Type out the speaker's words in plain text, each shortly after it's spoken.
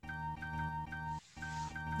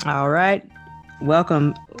All right.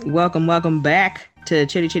 Welcome back to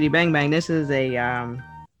Chitty Chitty Bang Bang. This is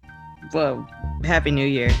well, Happy New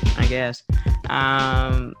Year, I guess.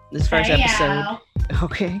 This first Hey episode. y'all.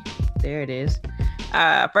 Okay, there it is.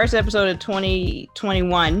 First episode of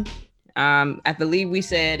 2021. I believe we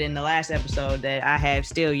said in the last episode that I have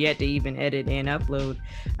still yet to even edit and upload.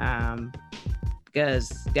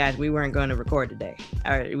 Because guys, we weren't going to record today,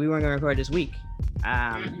 or we weren't going to record this week.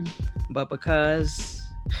 But because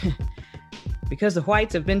the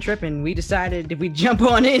whites have been tripping, we decided if we jump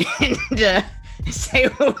on it and say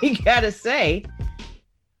what we gotta say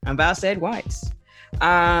about said whites.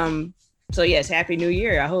 So yes, Happy New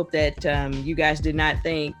Year. I hope that you guys did not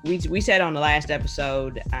think we said on the last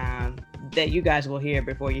episode that you guys will hear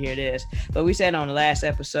before you hear this, but we said on the last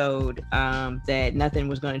episode that nothing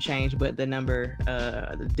was going to change but the number,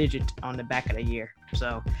 the digit on the back of the year.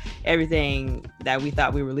 So everything that we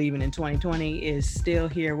thought we were leaving in 2020 is still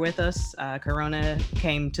here with us. Corona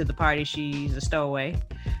came to the party. She's a stowaway.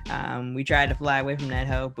 We tried to fly away from that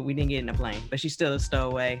hoe, but we didn't get in a plane. But she's still a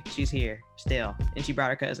stowaway. She's here still, and she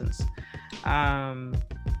brought her cousins. And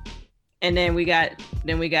then we got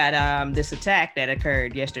this attack that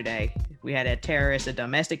occurred yesterday. We had a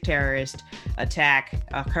domestic terrorist attack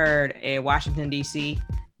occurred in Washington, D.C.,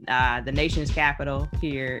 the nation's capital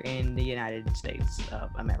here in the United States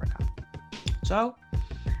of America. So,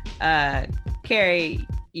 Carrie,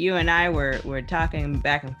 you and I were talking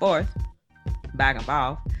back and forth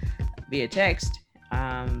via text,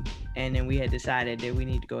 and then we had decided that we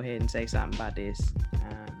need to go ahead and say something about this.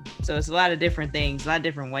 So it's a lot of different things, a lot of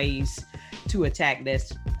different ways to attack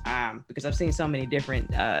this, because I've seen so many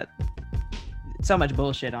different, so much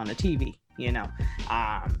bullshit on the TV, and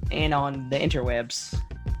on the interwebs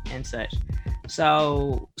and such.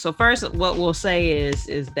 So first, what we'll say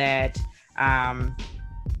is that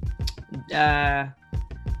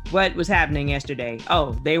what was happening yesterday?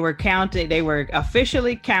 Oh, they were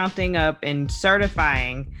officially counting up and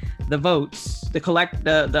certifying the votes,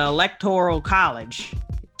 the electoral college,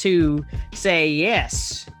 to say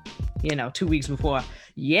yes, 2 weeks before,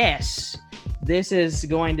 yes, this is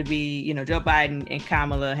going to be, Joe Biden and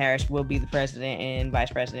Kamala Harris will be the president and vice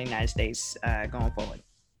president of the United States going forward,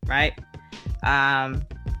 right?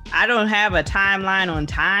 I don't have a timeline on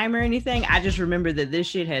time or anything. I just remember that this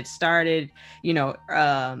shit had started,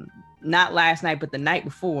 not last night, but the night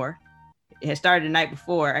before. It had started the night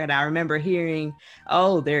before, and I remember hearing,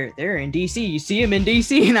 "Oh, they're in DC. You see them in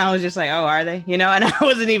DC," and I was just like, "Oh, are they?" And I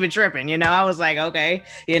wasn't even tripping. I was like, "Okay,"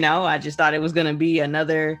 I just thought it was gonna be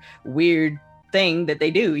another weird thing that they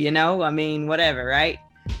do. I mean, whatever, right?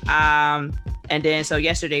 And then so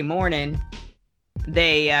yesterday morning,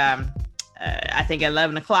 they, I think at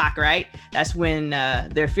 11 o'clock, right? That's when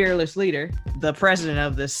their fearless leader, the president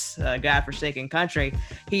of this godforsaken country,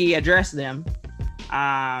 he addressed them.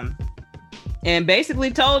 And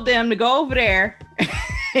basically told them to go over there,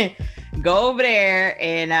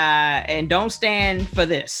 and don't stand for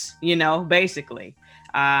this, basically.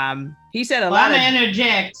 He said I'm gonna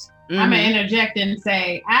interject. Mm-hmm. I'm gonna interject and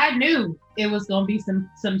say I knew it was gonna be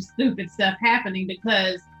some stupid stuff happening,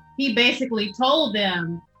 because he basically told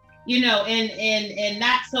them, in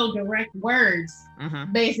not so direct words,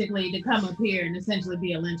 basically to come up here and essentially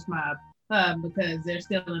be a lynch mob, because they're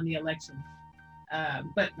still in the election.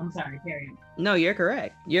 But I'm sorry, carry on. No, you're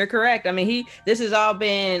correct. I mean, this has all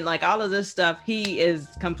been like all of this stuff. He is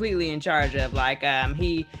completely in charge of. Like,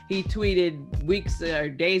 he tweeted weeks or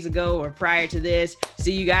days ago or prior to this.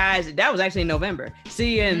 See you guys. That was actually in November.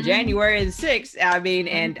 See you in January the 6th. I mean,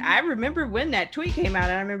 and I remember when that tweet came out.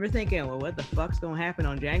 I remember thinking, well, what the fuck's gonna happen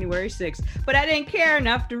on January 6th? But I didn't care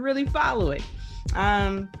enough to really follow it.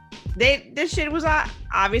 This shit was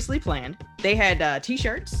obviously planned. They had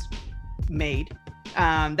t-shirts made.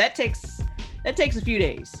 That takes a few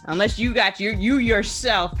days, unless you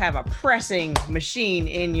yourself have a pressing machine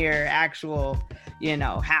in your actual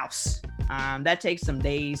house. That takes some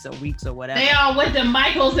days or weeks or whatever. They all went to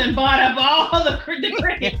Michael's and bought up all the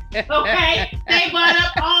cricket. Okay, they bought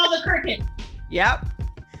up all the cricket. Yep.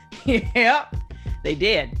 They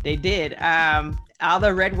did. All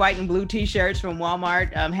the red, white, and blue t-shirts from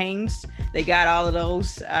Walmart, Hanes, they got all of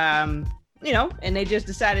those. And they just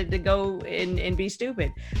decided to go and be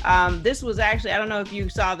stupid. This was actually, I don't know if you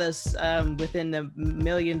saw this within the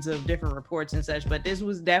millions of different reports and such, but this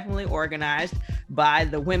was definitely organized by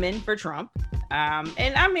the Women for Trump.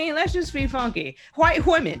 And I mean, let's just be funky. White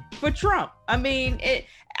women for Trump. I mean,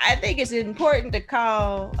 I think it's important to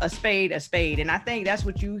call a spade. And I think that's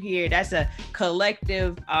what you hear. That's a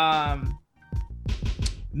collective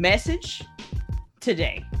message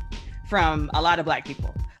today from a lot of Black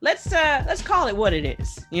people. let's call it what it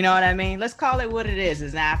is. You know what I mean? Let's call it what it is.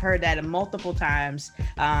 And I've heard that multiple times.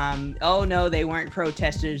 Oh no, they weren't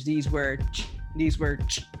protesters. These were, you know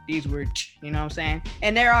what I'm saying?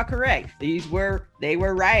 And they're all correct. They were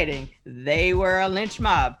rioting. They were a lynch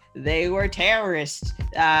mob. They were terrorists.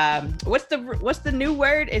 What's the new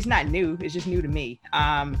word? It's not new. It's just new to me.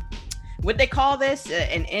 What they call this?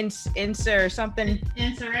 An insur something?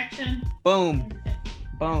 Insurrection. Boom.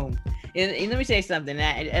 And let me say something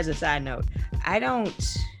as a side note. I don't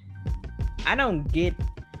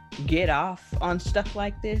get off on stuff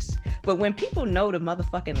like this, but when people know the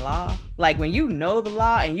motherfucking law, like when you know the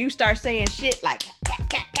law and you start saying shit like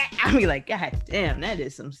I mean, like, god damn, that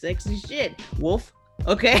is some sexy shit, wolf.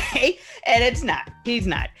 Okay. And he's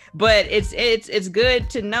not, but it's good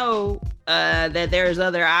to know that there's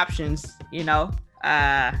other options, you know,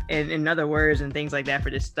 in other words and things like that for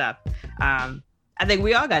this stuff. I think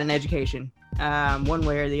we all got an education, one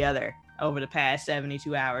way or the other, over the past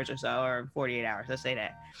 72 hours or so, or 48 hours, let's say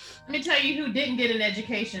that. Let me tell you who didn't get an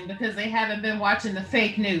education because they haven't been watching the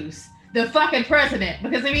fake news. The fucking president.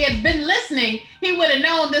 Because if he had been listening, he would have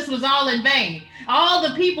known this was all in vain. All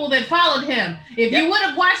the people that followed him. If you would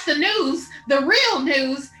have watched the news, the real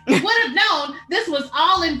news, you would have known this was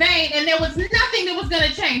all in vain and there was nothing that was going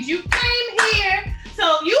to change. You came here,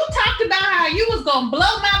 so you talked about how you was going to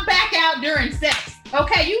blow my back out during sex.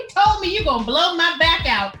 Okay, you told me you going to blow my back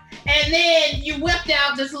out. And then you whipped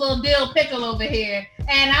out this little dill pickle over here.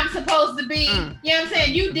 And I'm supposed to be, you know what I'm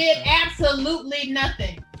saying? You did absolutely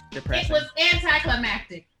nothing. Depressing. It was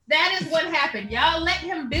anticlimactic. That is what happened. Y'all let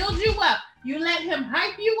him build you up. You let him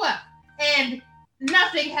hype you up. And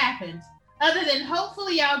nothing happened. Other than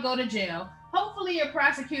hopefully y'all go to jail. Hopefully you're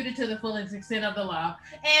prosecuted to the fullest extent of the law.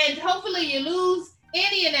 And hopefully you lose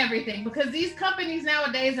any and everything. Because these companies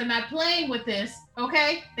nowadays are not playing with this.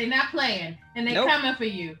 Okay? They're not playing. And they're coming for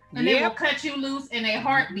you. And they will cut you loose in a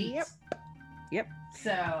heartbeat. Yep.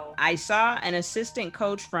 So I saw an assistant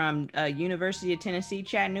coach from University of Tennessee,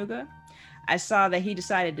 Chattanooga. I saw that he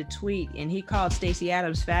decided to tweet and he called Stacey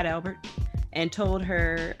Abrams Fat Albert and told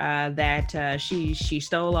her that she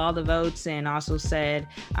stole all the votes and also said,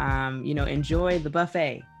 enjoy the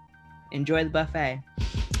buffet. Enjoy the buffet.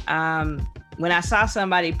 When I saw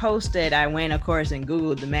somebody post it, I went, of course, and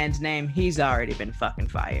Googled the man's name. He's already been fucking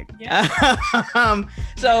fired. Yep.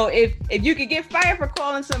 So if you could get fired for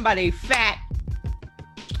calling somebody fat,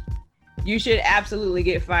 you should absolutely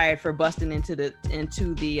get fired for busting into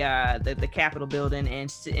the Capitol building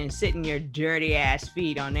and sitting your dirty ass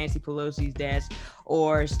feet on Nancy Pelosi's desk,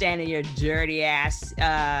 or standing your dirty ass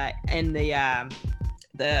in the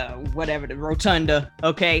rotunda,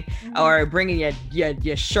 okay, or bringing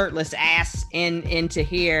your shirtless ass into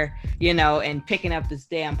here, you know, and picking up this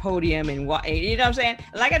damn podium and you know what I'm saying?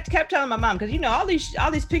 Like I kept telling my mom, because you know all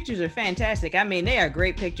these pictures are fantastic. I mean, they are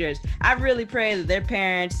great pictures. I really pray that their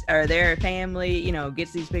parents or their family, you know,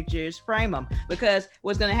 gets these pictures, frame them, because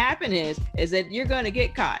what's going to happen is that you're going to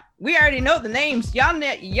get caught. We already know the names. Y'all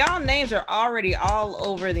names are already all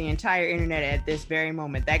over the entire internet at this very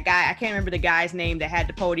moment. That guy, I can't remember the guy's name that had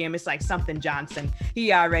the podium. It's like something Johnson.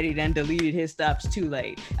 He already then deleted his stuff. It's too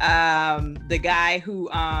late. The guy who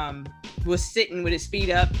was sitting with his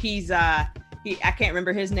feet up, I can't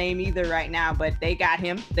remember his name either right now, but they got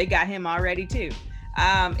him. They got him already too.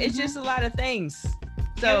 It's just a lot of things.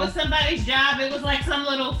 So, it was somebody's job. It was like some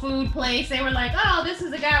little food place. They were like, "Oh, this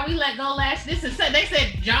is the guy we let go last." They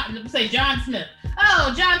said John Smith.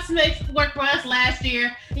 Oh, John Smith worked for us last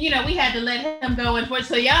year. You know, we had to let him go.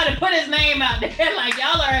 Unfortunately, y'all to put his name out there. Like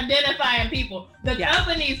y'all are identifying people. The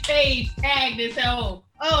company's page tagged and said, "Oh,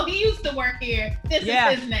 he used to work here. This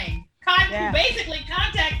is his name." Basically,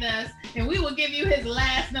 contact us, and we will give you his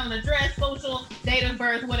last known address, social, date of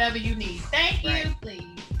birth, whatever you need. Thank you,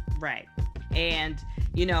 please. Right, and.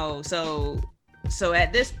 You know, so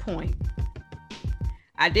at this point,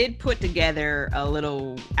 I did put together a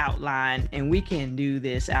little outline, and we can do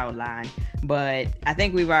this outline, but I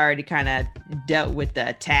think we've already kind of dealt with the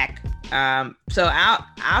attack. So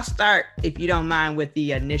I'll start, if you don't mind, with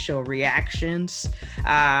the initial reactions.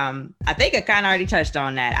 I think I kind of already touched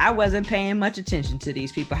on that. I wasn't paying much attention to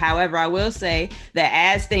these people. However, I will say that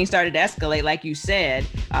as things started to escalate, like you said,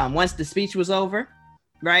 once the speech was over,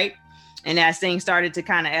 right? And as things started to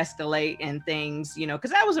kind of escalate and things, you know,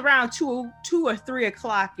 because that was around 2 or 3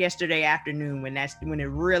 o'clock yesterday afternoon when it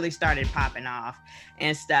really started popping off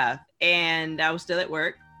and stuff. And I was still at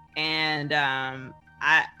work, and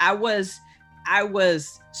I was I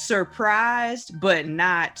was surprised, but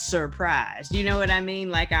not surprised. You know what I mean?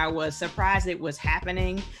 Like, I was surprised it was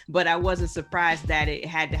happening, but I wasn't surprised that it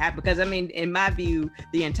had to happen. Because I mean, in my view,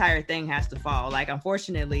 the entire thing has to fall. Like,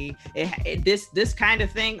 unfortunately, this kind of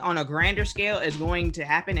thing on a grander scale is going to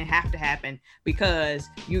happen and have to happen because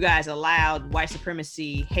you guys allowed white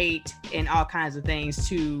supremacy, hate, and all kinds of things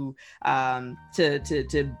to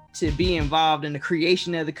be involved in the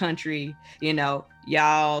creation of the country. You know,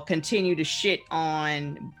 y'all continue to shit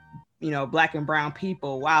on, you know, Black and brown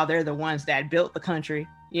people while they're the ones that built the country.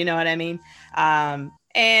 You know what I mean?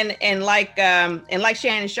 And like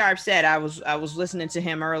Shannon Sharpe said, I was listening to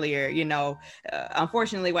him earlier. You know,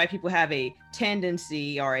 unfortunately, white people have a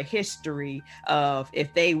tendency or a history of,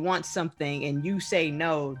 if they want something and you say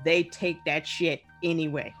no, they take that shit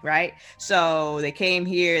anyway, right? So they came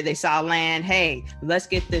here, they saw land. Hey, let's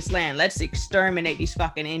get this land. Let's exterminate these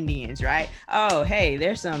fucking Indians, right? Oh, hey,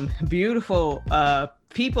 there's some beautiful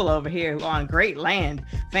people over here on great land,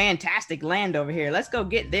 fantastic land over here. Let's go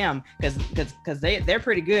get them because they're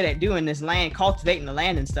pretty good at doing this land, cultivating the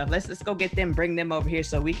land and stuff. Let's go get them, bring them over here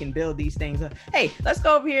so we can build these things up. Hey, let's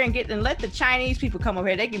go over here and let the Chinese people come over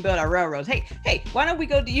here. They can build our railroads. Hey, why don't we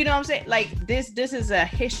go? You know what I'm saying? Like, this is a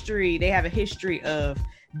history. They have a history of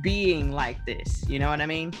being like this. You know what I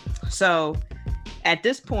mean? So at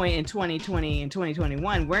this point in 2020 and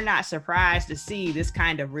 2021, we're not surprised to see this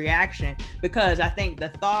kind of reaction, because I think the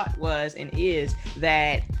thought was and is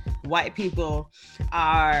that white people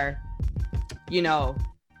are, you know,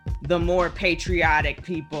 the more patriotic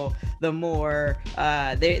people, the more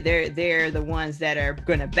they're the ones that are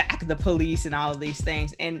going to back the police and all of these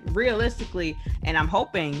things. And realistically, and I'm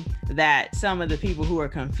hoping that some of the people who are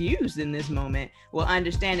confused in this moment will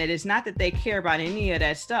understand that it's not that they care about any of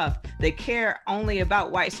that stuff. They care only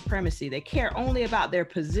about white supremacy. They care only about their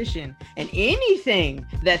position, and anything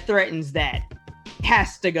that threatens that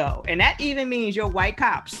has to go. And that even means your white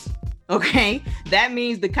cops. Okay, that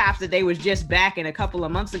means the cops that they was just backing a couple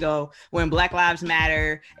of months ago when Black Lives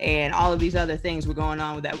Matter and all of these other things were going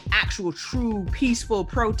on, with that actual true peaceful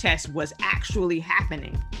protest was actually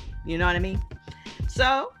happening. You know what I mean?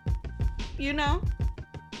 So, you know,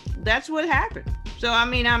 that's what happened. So, I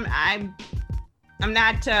mean, I'm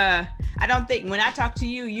not, I don't think, when I talked to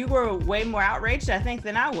you, you were way more outraged, I think,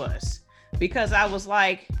 than I was, because I was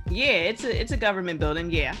like, yeah, it's a government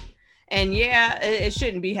building. Yeah. And yeah, it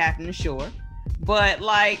shouldn't be happening, sure, but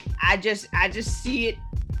like I just see it.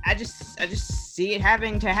 I just see it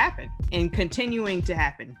having to happen and continuing to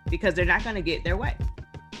happen, because they're not going to get their way.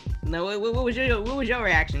 No, what was your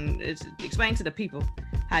reaction? Explain to the people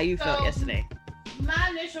how you felt yesterday. My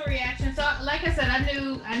initial reaction. So, like I said,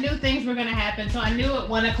 I knew things were going to happen. So I knew at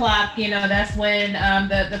 1:00, you know, that's when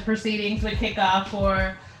the proceedings would kick off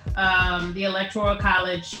for the Electoral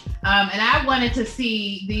College, and I wanted to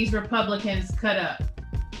see these Republicans cut up.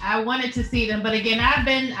 I wanted to see them, but again, I've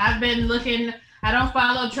been looking. I don't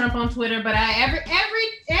follow Trump on Twitter, but every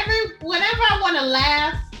whenever I want to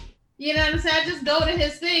laugh, you know what I'm saying, I just go to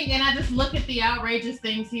his thing and I just look at the outrageous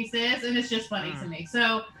things he says, and it's just funny to me.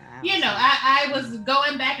 So, you know, I was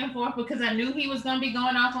going back and forth because I knew he was going to be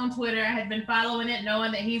going off on Twitter. I had been following it,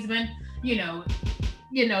 knowing that he's been, you know,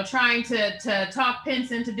 trying to talk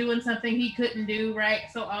Pence into doing something he couldn't do, right?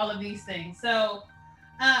 So all of these things. So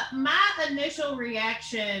my initial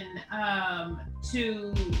reaction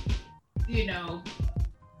to, you know,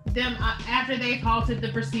 them after they've halted the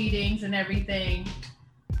proceedings and everything,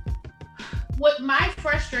 what my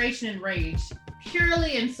frustration rage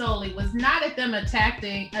purely and solely was not at them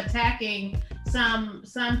attacking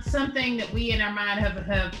something that we in our mind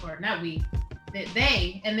have, or not we, that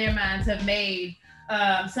they in their minds have made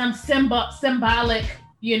some symbolic,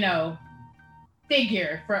 you know,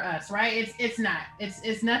 figure for us, right? It's not.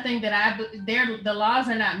 It's nothing that the laws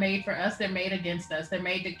are not made for us. They're made against us. They're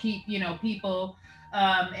made to keep, you know, people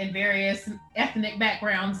in various ethnic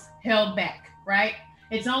backgrounds held back, right?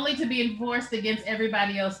 It's only to be enforced against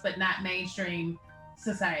everybody else, but not mainstream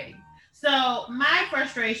society. So my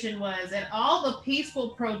frustration was at all the peaceful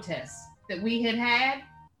protests that we had.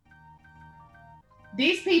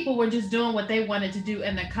 These people were just doing what they wanted to do,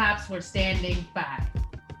 and the cops were standing by.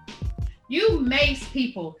 You mace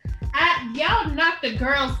people. Y'all knocked the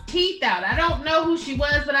girl's teeth out. I don't know who she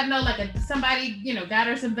was, but I know like somebody, you know, got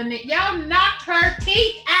her some vanilla. Y'all knocked her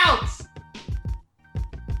teeth out.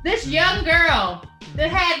 This young girl that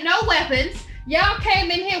had no weapons. Y'all came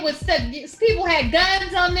in here with stuff. People had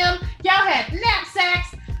guns on them. Y'all had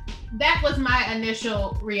knapsacks. That was my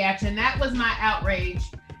initial reaction. That was my outrage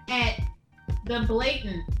at the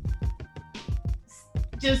blatant,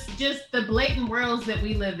 just the blatant worlds that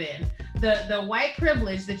we live in. the white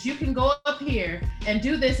privilege that you can go up here and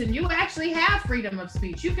do this, and you actually have freedom of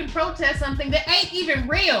speech. You can protest something that ain't even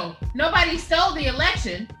real. Nobody stole the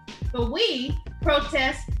election, but we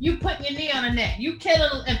protest you putting your knee on a neck, you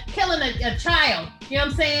killing a child. You know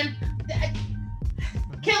what I'm saying?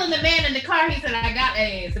 Killing the man in the car. He said, "I got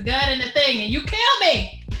it's a gun and the thing," and you kill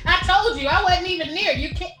me. I told you I wasn't even near.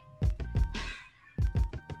 You can't.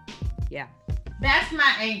 Yeah. That's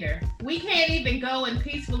my anger. We can't even go and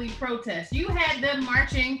peacefully protest. You had them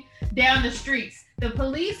marching down the streets. The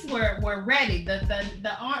police were ready.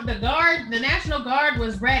 The guard, the National Guard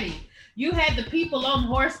was ready. You had the people on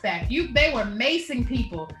horseback. They were macing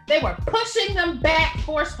people. They were pushing them back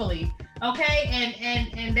forcefully. Okay,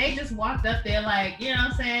 and they just walked up there like, you know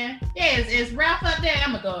what I'm saying? Yeah, is Ralph up there?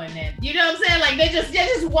 I'm gonna go in there. You know what I'm saying? Like they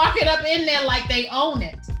just walking up in there like they own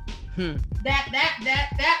it.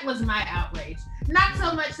 That was my outrage. Not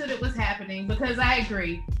so much that it was happening, because I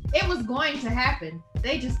agree it was going to happen.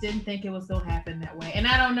 They just didn't think it was going to happen that way. And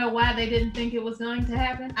I don't know why they didn't think it was going to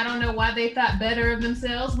happen. I don't know why they thought better of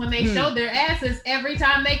themselves when they showed their asses every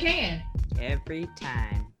time they can. Every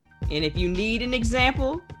time. And if you need an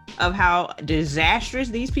example of how disastrous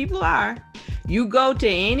these people are, you go to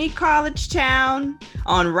any college town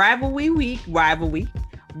on rivalry week,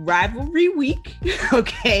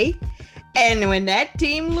 okay? And when that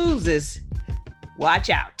team loses, watch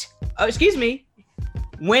out. Oh, excuse me.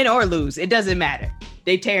 Win or lose, it doesn't matter.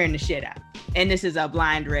 They tearing the shit out. And this is a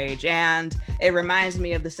blind rage. And it reminds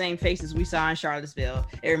me of the same faces we saw in Charlottesville.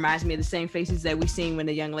 It reminds me of the same faces that we seen when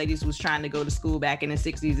the young ladies was trying to go to school back in the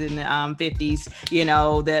 60s and the 50s. You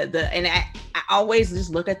know, and I always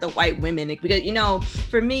just look at the white women because, you know,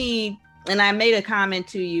 for me, and I made a comment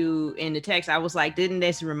to you in the text. I was like, didn't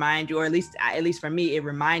this remind you, or at least for me, it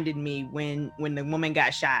reminded me when the woman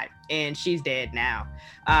got shot, and she's dead now.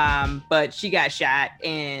 But she got shot,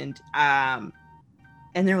 and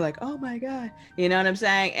they were like, oh my God, you know what I'm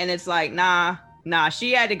saying? And it's like, nah,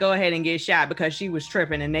 she had to go ahead and get shot because she was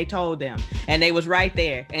tripping, and they told them, and they was right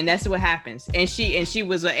there, and that's what happens. And she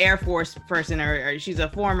was an Air Force person, or she's a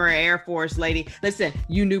former Air Force lady. Listen,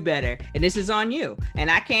 you knew better, and this is on you. And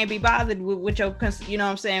I can't be bothered with your, you know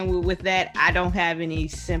what I'm saying, with that. I don't have any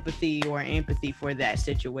sympathy or empathy for that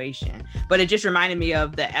situation. But it just reminded me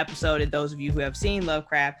of the episode, and those of you who have seen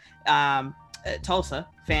Lovecraft, Tulsa,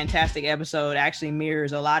 fantastic episode, actually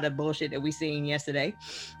mirrors a lot of bullshit that we seen yesterday,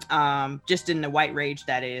 just in the white rage,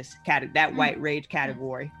 that is that white rage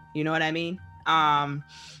category, you know what I mean?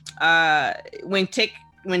 When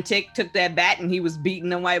Tick took that bat and he was beating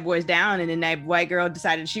the white boys down, and then that white girl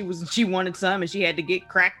decided she wanted some, and she had to get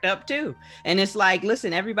cracked up too. And it's like,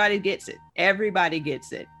 listen, everybody gets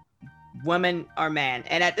it, woman or man.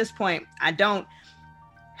 And at this point, I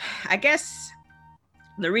guess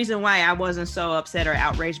the reason why I wasn't so upset or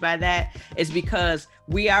outraged by that is because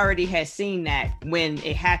we already had seen that when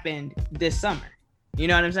it happened this summer. You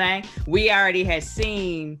know what I'm saying? We already had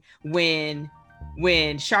seen when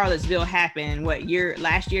Charlottesville happened,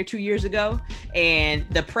 last year, 2 years ago, and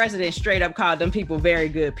the president straight up called them people very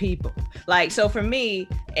good people. Like, so for me,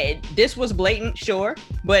 this was blatant, sure,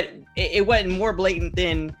 but it wasn't more blatant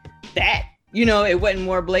than that. You know, it wasn't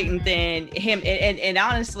more blatant than him. And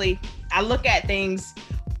honestly, I look at things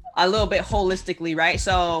a little bit holistically, right?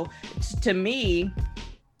 So to me,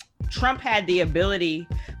 Trump had the ability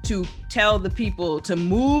to tell the people to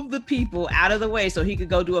move the people out of the way so he could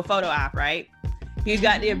go do a photo op, right? He's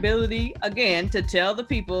got the ability, again, to tell the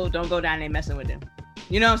people, don't go down there messing with them.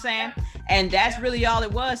 You know what I'm saying? And that's really all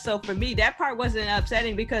it was. So for me, that part wasn't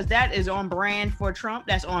upsetting because that is on brand for Trump.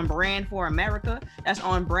 That's on brand for America. That's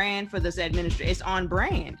on brand for this administration. It's on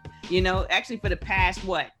brand, you know, actually for the past,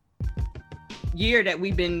 year that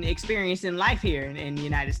we've been experiencing life here in the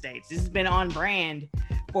United States. This has been on brand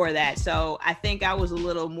for that. So I think I was a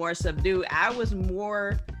little more subdued. I was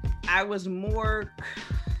more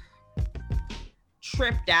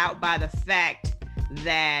tripped out by the fact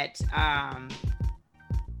that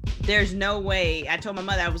there's no way. I told my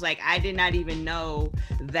mother, I was like, I did not even know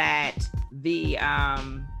that the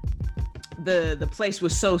place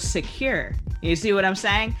was so secure. You see what I'm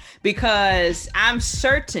saying? Because I'm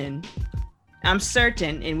certain,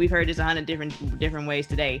 and we've heard this 100 different ways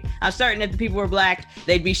today. I'm certain if the people were black,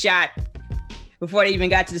 they'd be shot before they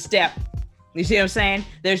even got to the step. You see what I'm saying?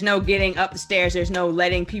 There's no getting up the stairs. There's no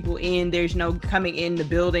letting people in. There's no coming in the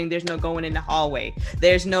building. There's no going in the hallway.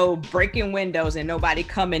 There's no breaking windows and nobody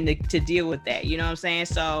coming to deal with that. You know what I'm saying?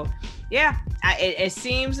 So yeah, it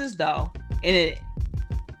seems as though, I'm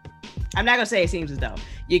not going to say it seems as though,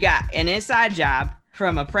 you got an inside job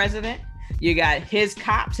from a president You got his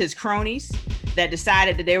cops, his cronies that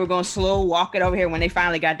decided that they were going to slow walk it over here. When they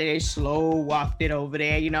finally got there, they slow walked it over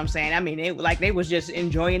there. You know what I'm saying? I mean, they was just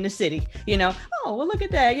enjoying the city, you know? Oh, well, look at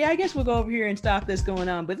that. Yeah, I guess we'll go over here and stop this going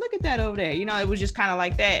on. But look at that over there. You know, it was just kind of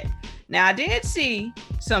like that. Now, I did see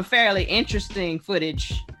some fairly interesting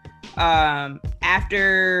footage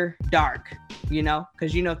after dark, you know,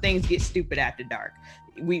 because, you know, things get stupid after dark.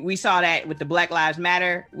 We saw that with the Black Lives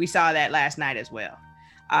Matter. We saw that last night as well.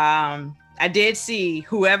 I did see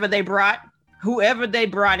whoever they brought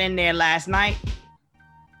in there last night.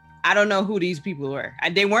 I don't know who these people were.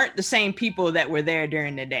 They weren't the same people that were there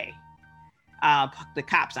during the day. The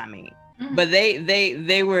cops, I mean. Mm-hmm. But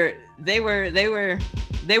they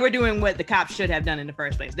were doing what the cops should have done in the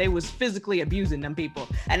first place. They was physically abusing them people.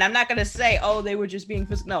 And I'm not gonna say, oh, they were just being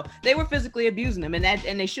physical. No, they were physically abusing them, and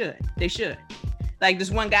they should. Like,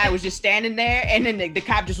 this one guy was just standing there, and then the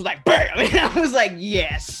cop just was like, bam! And I was like,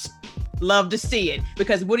 yes, love to see it,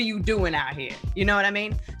 because what are you doing out here? You know what I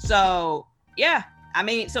mean? So yeah, I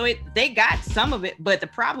mean, so they got some of it, but the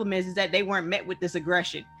problem is that they weren't met with this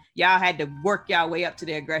aggression. Y'all had to work y'all way up to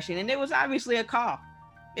the aggression, and it was obviously a call.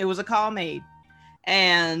 It was a call made,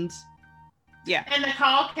 and yeah. And the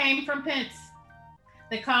call came from Pence.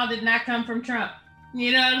 The call did not come from Trump.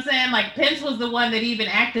 You know what I'm saying? Like, Pence was the one that even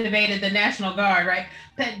activated the National Guard, right?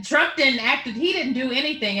 Trump he didn't do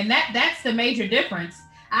anything, and that's the major difference.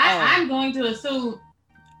 I'm going to assume.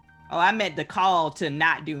 Oh, I meant the call to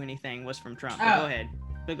not do anything was from Trump. Go ahead.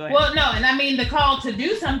 Well, no, and I mean the call to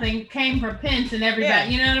do something came from Pence and everybody. Yeah.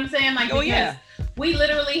 You know what I'm saying? Like, because we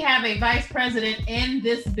literally have a vice president in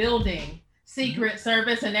this building. Secret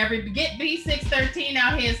Service and get B613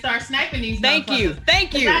 out here and start sniping these. Thank you.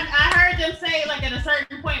 I heard them say, like, at a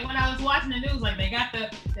certain point when I was watching the news, like,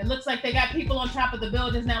 it looks like they got people on top of the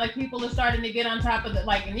buildings now. Like, people are starting to get on top of y'all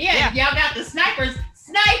got the snipers.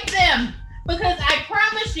 Snipe them, because I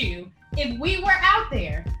promise you, if we were out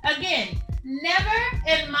there, again, never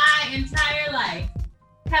in my entire life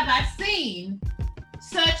have I seen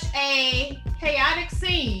such a chaotic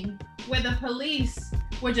scene where the police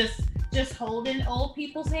were just holding old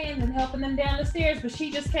people's hands and helping them down the stairs, but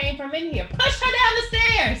she just came from in here. Push her down the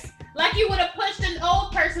stairs like you would have pushed an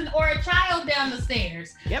old person or a child down the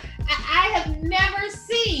stairs. Yep. I have never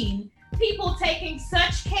seen people taking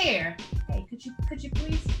such care. Hey, could you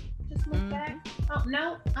please just move back? Oh,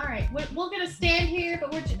 no? All right. We're going to stand here,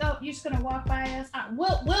 but you're just going to walk by us?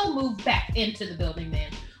 We'll move back into the building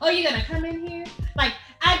then. Oh, you're going to come in here? Like,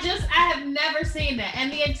 I have never seen that.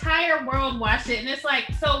 And the entire world watched it. And it's like,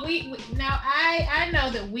 so we now I know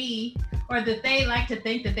that they like to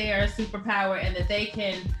think that they are a superpower and that they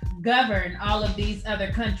can govern all of these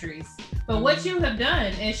other countries. But what you have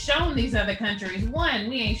done is shown these other countries, one,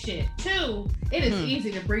 we ain't shit. Two, it is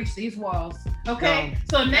easy to breach these walls. Okay?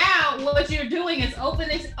 So now what you're doing is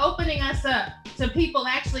opening us up to people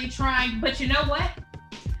actually trying, but you know what?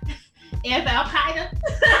 If Al-Qaeda,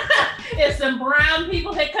 if some brown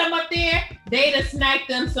people had come up there, they'd have sniped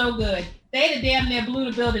them so good. They'd have damn near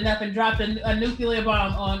blew the building up and dropped a nuclear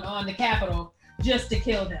bomb on the Capitol just to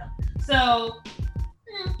kill them. So,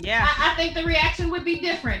 yeah, I think the reaction would be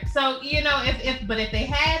different. So, you know, if they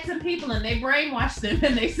had some people and they brainwashed them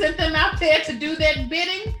and they sent them out there to do that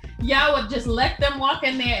bidding, y'all would just let them walk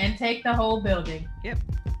in there and take the whole building.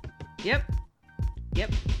 Yep.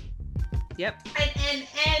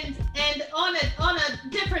 And on a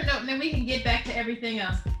different note, and then we can get back to everything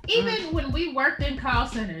else. Even when we worked in call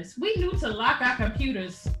centers, we knew to lock our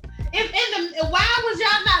computers. Why was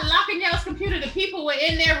y'all not locking y'all's computer? The people were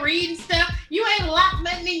in there reading stuff. You ain't locked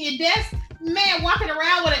nothing in your desk. Man, walking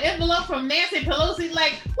around with an envelope from Nancy Pelosi,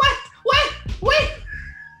 like, what?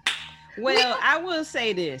 Well, I will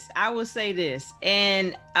say this.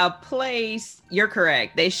 In a place, you're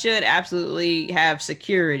correct. They should absolutely have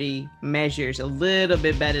security measures a little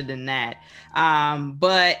bit better than that.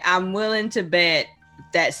 But I'm willing to bet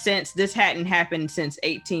that since this hadn't happened since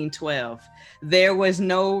 1812, there was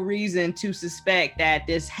no reason to suspect that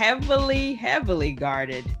this heavily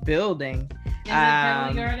guarded building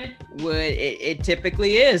it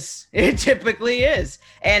typically is. It typically is.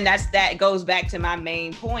 And that goes back to my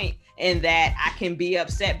main point, in that I can be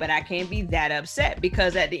upset, but I can't be that upset,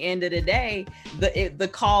 because at the end of the day, the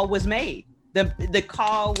call was made. The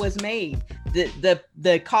call was made.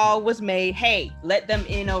 The call was made. Hey, let them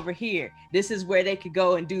in over here. This is where they could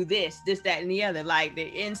go and do this, that, and the other. Like, the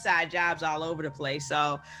inside jobs all over the place.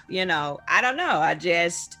 So, you know, I don't know. I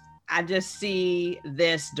just see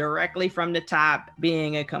this directly from the top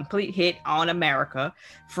being a complete hit on America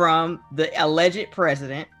from the alleged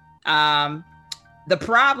president. The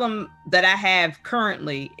problem that I have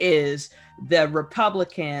currently is the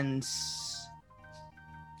Republicans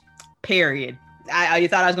period. You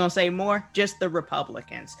thought I was going to say more? Just the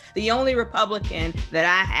Republicans. The only Republican that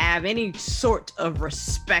I have any sort of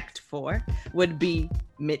respect for would be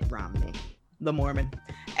Mitt Romney, the Mormon.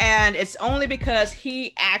 And it's only because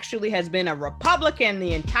he actually has been a Republican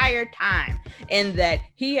the entire time, in that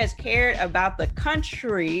he has cared about the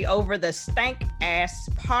country over the stank ass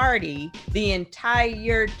party the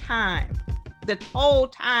entire time. The whole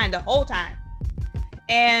time.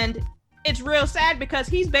 And it's real sad because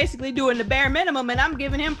he's basically doing the bare minimum, and I'm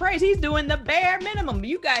giving him praise. He's doing the bare minimum.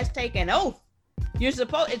 You guys take an oath. It's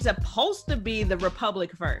supposed to be the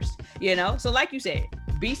Republic first, you know? So like you said,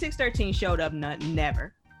 B613 showed up,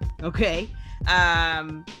 never. Okay.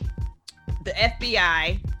 The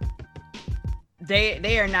FBI,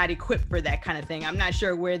 they are not equipped for that kind of thing. I'm not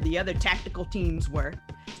sure where the other tactical teams were.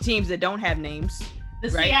 Teams that don't have names.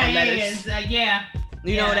 The CIA is,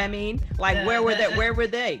 You know what I mean? Like, where were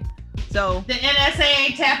they? So the NSA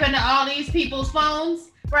ain't tapping to all these people's phones,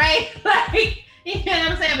 right? Like, you know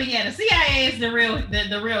what I'm saying? But yeah, the CIA is the real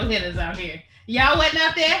hitters out here. Y'all wasn't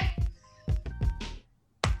out there?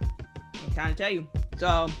 I'm trying to tell you.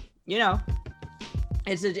 So, you know,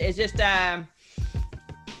 it's just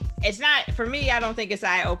it's not, for me, I don't think it's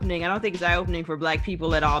eye-opening. I don't think it's eye-opening for Black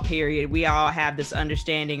people at all, period. We all have this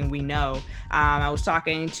understanding and we know. I was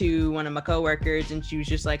talking to one of my coworkers and she was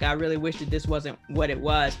just like, I really wish that this wasn't what it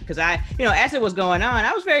was. Because as it was going on,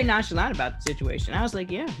 I was very nonchalant about the situation. I was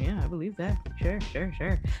like, yeah, I believe that. Sure.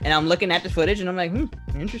 And I'm looking at the footage and I'm like,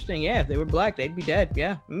 interesting. Yeah, if they were Black, they'd be dead.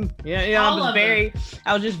 Yeah.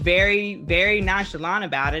 I was just very, very nonchalant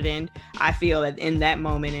about it. And I feel that in that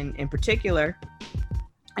moment in particular,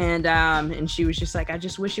 and she was just like, I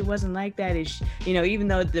just wish it wasn't like that. It's, even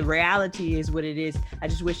though the reality is what it is, I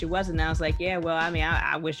just wish it wasn't. And I was like, yeah, well,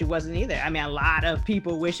 I wish it wasn't either. A lot of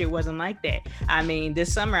people wish it wasn't like that.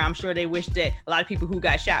 This summer, I'm sure they wish that a lot of people who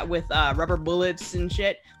got shot with rubber bullets and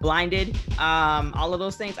shit, blinded, all of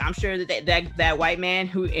those things. I'm sure that white man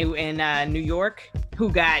who in New York who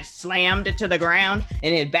got slammed to the ground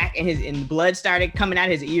and blood started coming out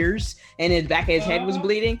his ears and his back of his head was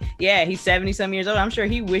bleeding. Yeah, he's 70 some years old. I'm sure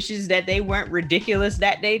he wishes that they weren't ridiculous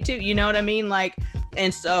that day too. You know what I mean? Like,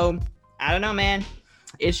 and so I don't know, man.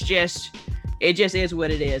 It just is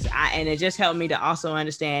what it is. And it just helped me to also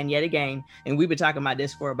understand yet again. And we've been talking about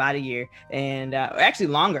this for about a year and actually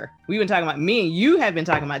longer. Me and you have been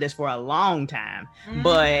talking about this for a long time,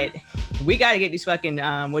 but we got to get these fucking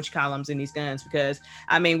columns in these guns, because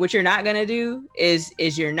what you're not going to do is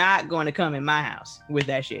you're not going to come in my house with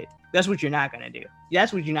that shit. That's what you're not going to do.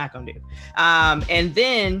 That's what you're not going to do. And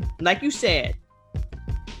then, like you said,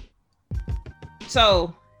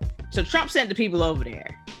 so Trump sent the people over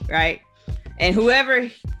there, right? And whoever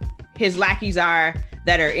his lackeys are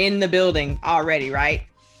that are in the building already, right?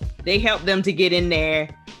 They help them to get in there,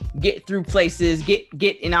 get through places,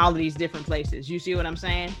 get in all of these different places. You see what I'm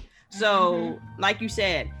saying? So, like you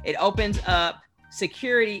said, it opens up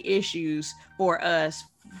security issues for us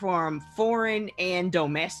from foreign and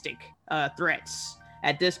domestic threats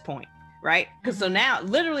at this point, right? Because so now,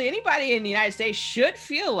 literally anybody in the United States should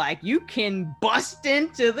feel like you can bust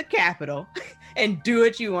into the Capitol and do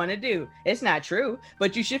what you want to do. It's not true,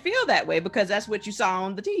 but you should feel that way because that's what you saw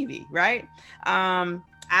on the TV, right?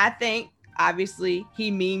 I think obviously he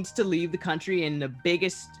means to leave the country in the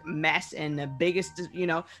biggest mess and the biggest,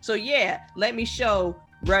 so yeah, let me show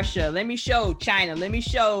Russia, let me show China, let me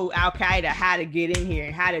show Al Qaeda how to get in here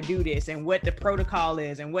and how to do this and what the protocol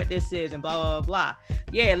is and what this is and blah, blah, blah.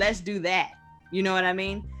 Yeah, let's do that. You know what I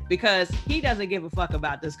mean? Because he doesn't give a fuck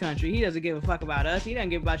about this country. He doesn't give a fuck about us. He doesn't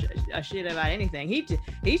give a shit about anything.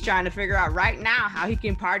 He's trying to figure out right now how he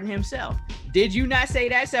can pardon himself. Did you not say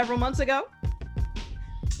that several months ago?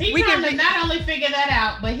 He's trying to not only figure that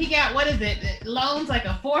out, but he got, loans like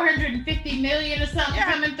a $450 million or something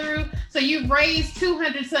coming through. So you've raised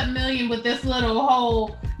 200 something million with this little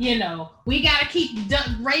whole, we got to keep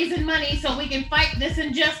raising money so we can fight this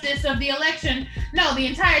injustice of the election. No, the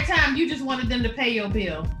entire time you just wanted them to pay your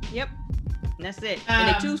bill. Yep. That's it. And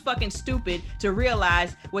they're too fucking stupid to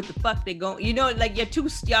realize what the fuck they going.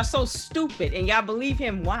 Y'all so stupid and y'all believe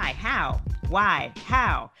him. Why? How? Why?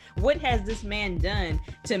 How? What has this man done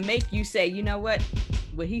to make you say, you know what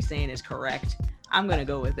he's saying is correct? I'm gonna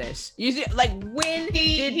go with this. You see, when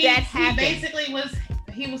did that happen?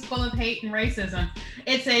 He was full of hate and racism.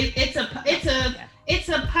 It's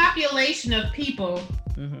a population of people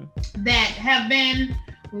that have been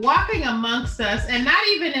walking amongst us and not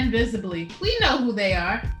even invisibly. We know who they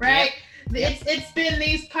are, right? Yep. It's been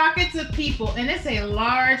these pockets of people, and it's a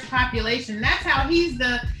large population. That's how he's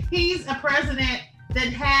a president that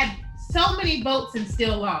had so many votes and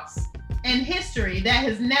still lost. in history that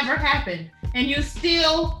has never happened, and you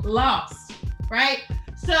still lost, right?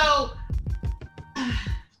 So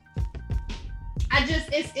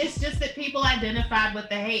it's just that people identified with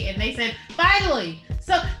the hate, and they said, finally.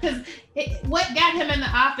 So, because what got him in the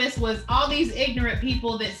office was all these ignorant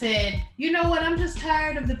people that said, you know what, I'm just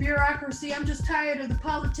tired of the bureaucracy. I'm just tired of the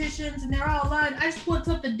politicians, and they're all lying. I just want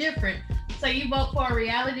something different. So you vote for a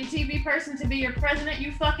reality TV person to be your president,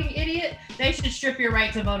 you fucking idiot? They should strip your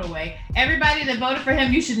right to vote away. Everybody that voted for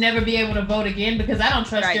him, you should never be able to vote again, because I don't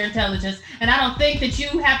trust your intelligence. And I don't think that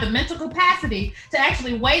you have the mental capacity to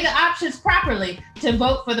actually weigh the options properly to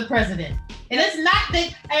vote for the president. And it's not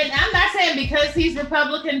that, and I'm not saying because he's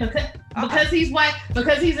Republican, because he's white,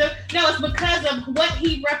 because he's it's because of what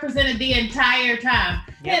he represented the entire time.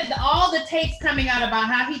 Yep. All the tapes coming out about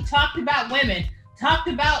how he talked about women, talked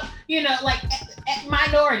about,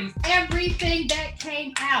 minorities, everything that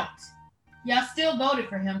came out. Y'all still voted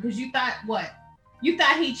for him because you thought what? You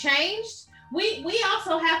thought he changed? We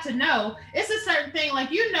also have to know, it's a certain thing,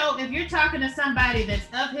 if you're talking to somebody that's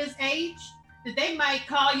of his age, that they might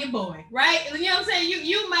call you boy, right? You know what I'm saying?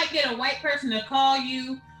 You might get a white person to call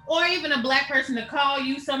you, or even a black person to call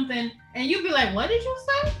you something, and you'd be like, what did you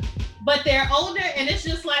say? But they're older, and it's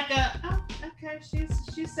just like okay,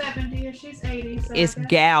 she's 70 or she's 80. So it's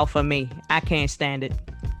gal for me. I can't stand it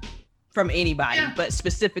from anybody, but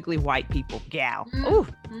specifically white people. Gal.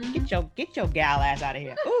 Mm-hmm. Ooh, get your gal ass out of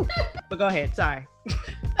here. Ooh. But go ahead. Sorry.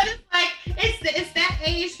 But it's like it's that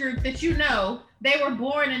age group that they were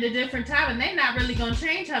born in a different time, and they're not really gonna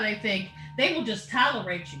change how they think. They will just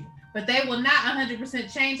tolerate you, but they will not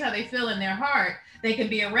 100% change how they feel in their heart. They can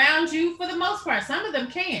be around you for the most part. Some of them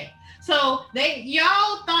can't. So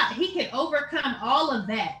y'all thought he could overcome all of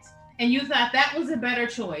that, and you thought that was a better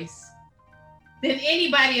choice than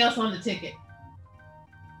anybody else on the ticket.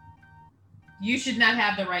 You should not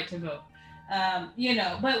have the right to vote.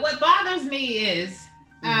 But what bothers me is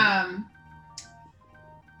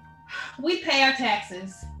we pay our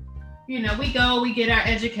taxes. We go, we get our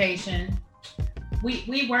education.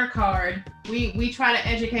 We work hard. We try to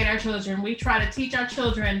educate our children. We try to teach our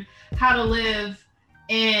children how to live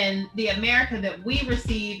in the America that we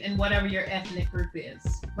receive in whatever your ethnic group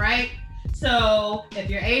is, right? So if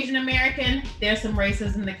you're Asian American, there's some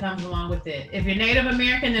racism that comes along with it. If you're Native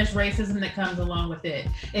American, there's racism that comes along with it.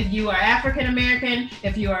 If you are African American,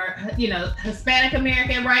 if you are, Hispanic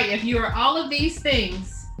American, right? If you are all of these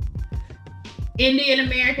things, Indian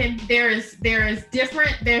American, there's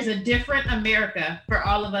a different America for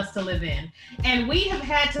all of us to live in. And we have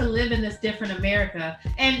had to live in this different America.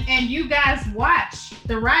 And you guys watch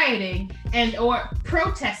the rioting or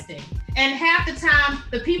protesting. And half the time,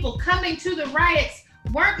 the people coming to the riots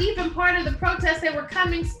weren't even part of the protest. They were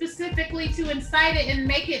coming specifically to incite it and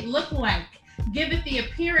make it look like, give it the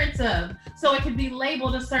appearance of, so it could be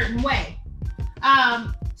labeled a certain way.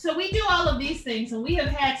 So we do all of these things, and we have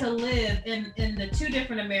had to live in the two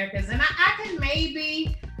different Americas. And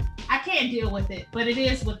I can't deal with it, but it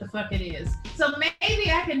is what the fuck it is. So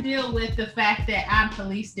maybe I can deal with the fact that I'm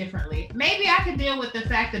policed differently. Maybe I can deal with the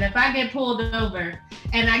fact that if I get pulled over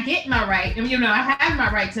and I get my right, and I have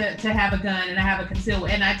my right to have a gun and I have a concealed,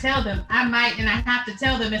 and I tell them I might, and I have to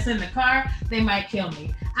tell them it's in the car, they might kill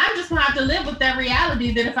me. I'm just gonna have to live with that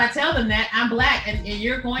reality that if I tell them that I'm black, and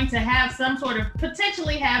you're going to have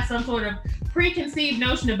potentially have some sort of preconceived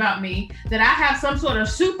notion about me, that I have some sort of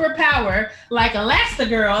superpower like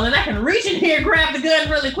Elastigirl, and I can reach in here, grab the gun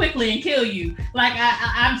really quickly and kill you. Like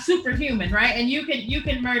I'm superhuman, right? And you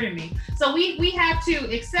can murder me. So we have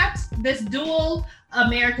to accept this dual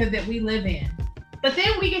America that we live in. But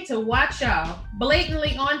then we get to watch y'all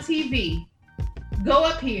blatantly on TV go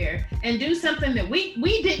up here and do something that we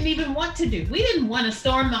didn't even want to do. We didn't want to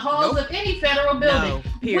storm the halls of any federal building.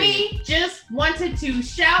 We just wanted to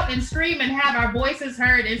shout and scream and have our voices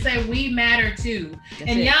heard and say we matter too.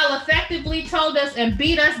 That's it. Y'all effectively told us and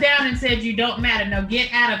beat us down and said you don't matter. No,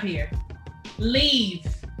 get out of here. Leave.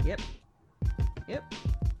 Yep.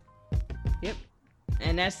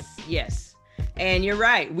 And that's yes. And you're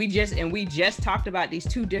right. We just talked about these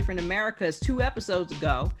two different Americas 2 episodes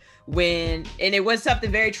ago and it was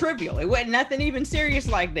something very trivial. It wasn't nothing even serious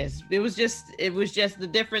like this. It was just the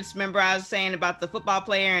difference. Remember I was saying about the football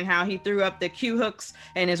player and how he threw up the cue hooks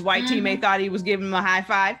and his white teammate thought he was giving him a high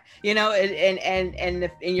five,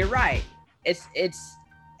 and you're right. It's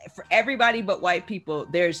for everybody but white people.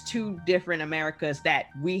 There's 2 different Americas that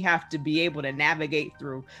we have to be able to navigate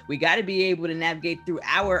through. We got to be able to navigate through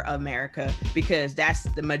our America because that's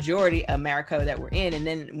the majority America that we're in. And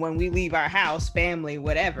then when we leave our house, family,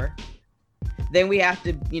 whatever, then we have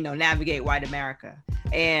to, navigate white America.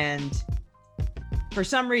 And for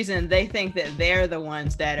some reason, they think that they're the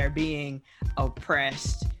ones that are being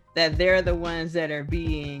oppressed, that they're the ones that are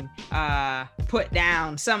being put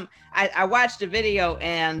down. I watched a video,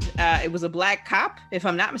 and it was a black cop, if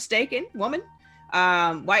I'm not mistaken, woman.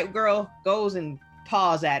 White girl goes and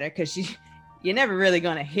paws at her because you're never really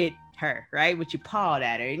gonna hit her, right? But you pawed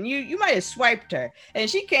at her, and you might have swiped her, and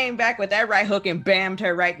she came back with that right hook and bammed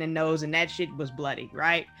her right in the nose, and that shit was bloody,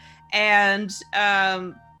 right? And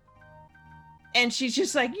she's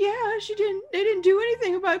just like, yeah, they didn't do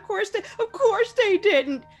anything about it. Of course they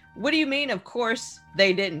didn't. What do you mean, of course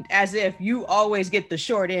they didn't? As if you always get the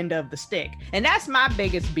short end of the stick. And that's my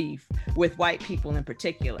biggest beef with white people in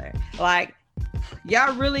particular. Like,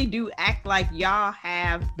 y'all really do act like y'all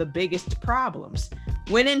have the biggest problems,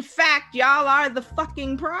 when in fact, y'all are the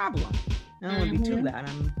fucking problem. I don't want to be too loud.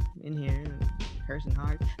 I'm in here cursing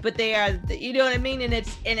hard. But they are, you know what I mean? And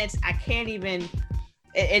it's I can't even...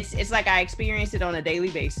 It's like I experience it on a daily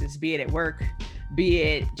basis, be it at work, be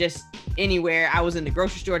it just anywhere. I was in the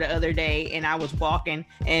grocery store the other day, and I was walking,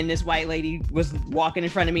 and this white lady was walking in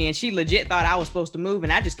front of me, and she legit thought I was supposed to move,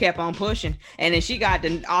 and I just kept on pushing. And then she got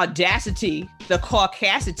the audacity, the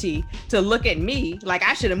caucasity to look at me like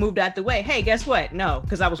I should have moved out the way. Hey, guess what? No,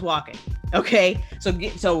 because I was walking. Okay,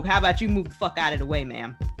 so how about you move the fuck out of the way,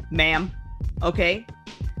 ma'am? Okay,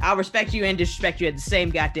 I'll respect you and disrespect you at the same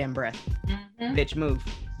goddamn breath. Bitch, move.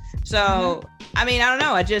 So I mean, I don't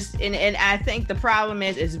know. I just and I think the problem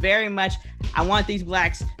is very much I want these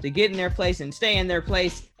blacks to get in their place and stay in their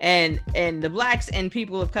place, and the blacks and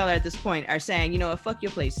people of color at this point are saying, you know what, fuck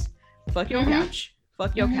your place, fuck your couch,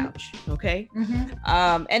 fuck your couch. Okay.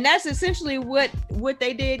 And that's essentially what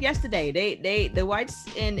they did yesterday. The whites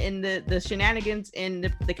in the shenanigans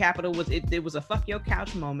in the Capitol it was a fuck your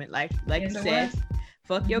couch moment, like you said.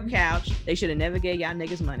 Fuck your couch. They should have never gave y'all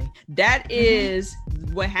niggas money. That is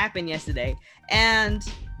what happened yesterday. And,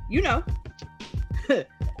 you know,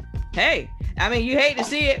 hey, I mean, you hate to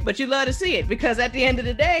see it, but you love to see it, because at the end of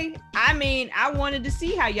the day, I mean, I wanted to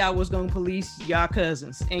see how y'all was going to police y'all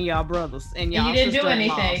cousins and y'all brothers and y'all sister-in-laws. You didn't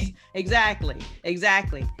do anything.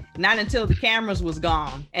 Exactly. Not until the cameras was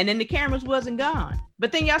gone. And then the cameras wasn't gone.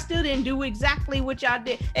 But then y'all still didn't do exactly what y'all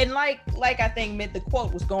did. And like I think the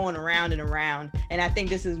quote was going around and around. And I think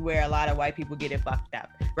this is where a lot of white people get it fucked up,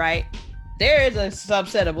 right? There is a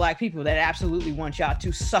subset of black people that absolutely want y'all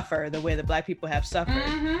to suffer the way that black people have suffered.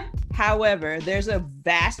 However, there's a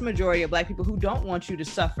vast majority of black people who don't want you to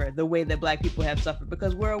suffer the way that black people have suffered,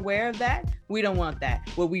 because we're aware of that. We don't want that.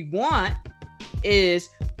 What we want is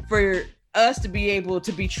for us to be able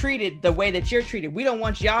to be treated the way that you're treated. We don't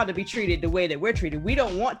want y'all to be treated the way that we're treated. We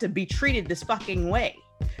don't want to be treated this fucking way.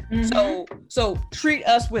 So treat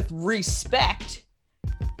us with respect.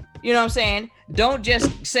 You know what I'm saying? Don't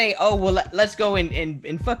just say, oh, well, let's go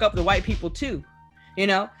and fuck up the white people too. You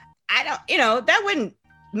know, that wouldn't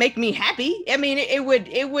make me happy. I mean, it would,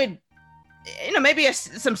 you know, maybe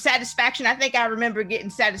some satisfaction. I think I remember getting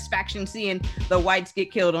satisfaction seeing the whites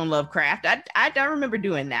get killed on Lovecraft. I remember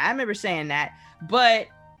doing that. I remember saying that. But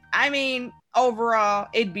I mean, overall,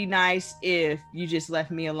 it'd be nice if you just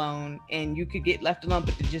left me alone, and you could get left alone,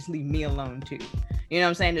 but to just leave me alone too. You know what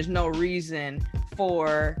I'm saying? There's no reason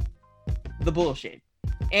for the bullshit.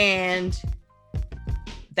 And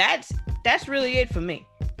that's really it for me.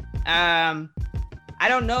 I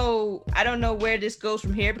don't know where this goes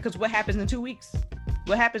from here, because what happens in 2 weeks?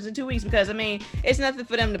 Because I mean, it's nothing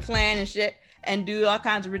for them to plan and shit and do all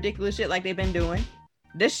kinds of ridiculous shit like they've been doing.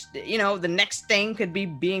 This, you know, the next thing could be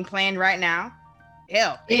being planned right now.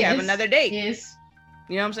 Hell, they have another date. Yes.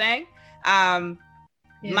 You know what I'm saying?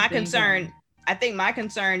 My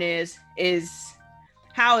concern is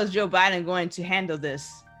how is Joe Biden going to handle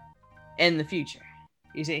this in the future?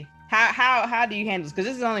 You see, how do you handle this? Because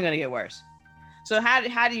this is only going to get worse. So how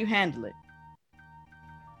do you handle it?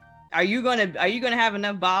 Are you gonna have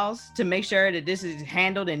enough balls to make sure that this is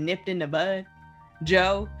handled and nipped in the bud?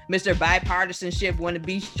 Joe, Mr. Bipartisanship, want to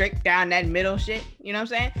be straight down that middle shit. You know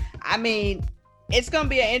what I'm saying? I mean, it's gonna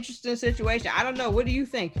be an interesting situation. I don't know. What do you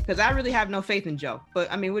think? Because I really have no faith in Joe.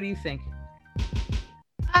 But I mean, what do you think?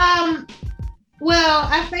 Well,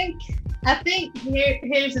 I think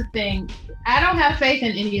here's the thing. I don't have faith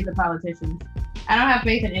in any of the politicians. I don't have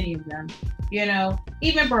faith in any of them. You know,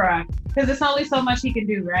 even Barack, because it's only so much he can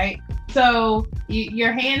do, right? So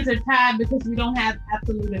your hands are tied because you don't have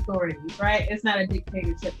absolute authorities, right? It's not a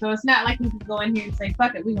dictatorship. So it's not like you can go in here and say,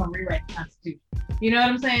 fuck it, we're going to rewrite the Constitution. You know what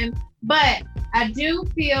I'm saying? But I do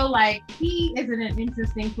feel like he is in an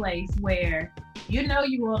interesting place where, you know,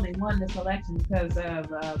 you only won this election because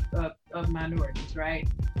of minorities, right?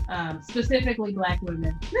 Specifically Black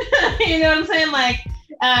women. You know what I'm saying? Like,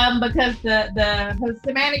 because the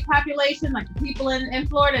Hispanic population, like the people in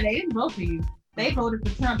Florida, they didn't vote for you. They voted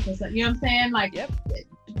for Trump. You know what I'm saying? Like, yep.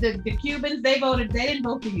 The Cubans, they didn't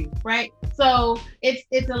vote for you, right? So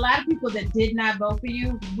it's a lot of people that did not vote for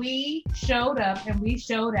you. We showed up and we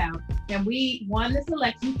showed out and we won this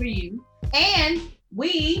election for you, and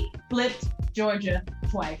we flipped Georgia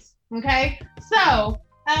twice. Okay, so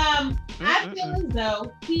I feel as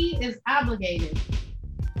though he is obligated.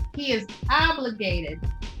 He is obligated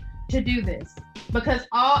to do this because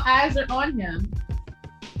all eyes are on him.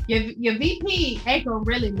 Your VP ain't gonna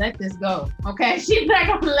really let this go, okay? She's not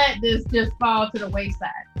gonna let this just fall to the wayside.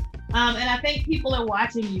 And I think people are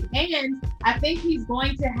watching you. And I think he's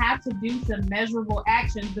going to have to do some measurable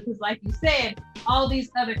actions because, like you said, all these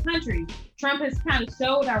other countries, Trump has kind of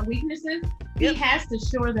showed our weaknesses. Yep. He has to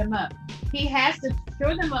shore them up. He has to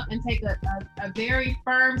shore them up and take a very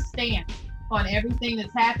firm stance on everything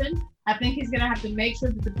that's happened. I think he's going to have to make sure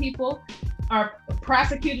that the people are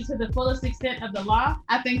prosecuted to the fullest extent of the law.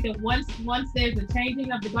 I think that once there's a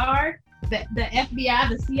changing of the guard, the FBI,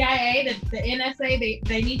 the CIA, the NSA,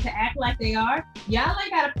 they need to act like they are. Y'all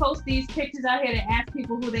ain't got to post these pictures out here to ask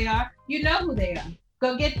people who they are. You know who they are.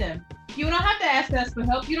 Go get them. You don't have to ask us for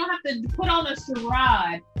help. You don't have to put on a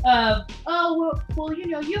charade of, well,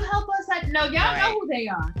 you help us. No, y'all know who they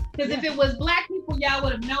are. Because if it was Black people, y'all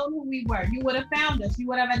would have known who we were. You would have found us. You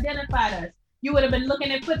would have identified us. You would have been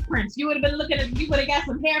looking at footprints. You would have got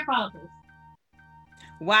some hair follicles.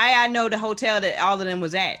 Why I know the hotel that all of them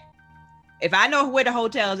was at. If I know where the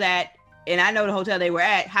hotel's at, and I know the hotel they were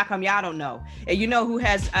at, how come y'all don't know? And you know who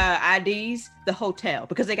has IDs? The hotel,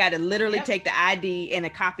 because they got to literally take the ID and a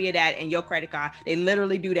copy of that and your credit card. They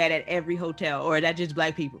literally do that at every hotel, or is that just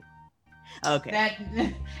Black people? Okay.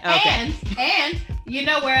 Okay. And you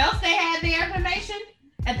know where else they had the information?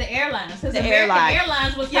 At the airlines. Because American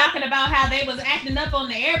Airlines was talking about how they was acting up on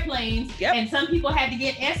the airplanes, and some people had to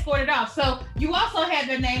get escorted off. So you also had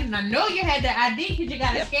their names, and I know you had the ID because you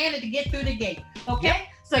got to scan it to get through the gate. Okay? Yep.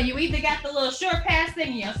 So you either got the little short pass thing,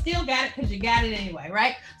 and you still got it because you got it anyway,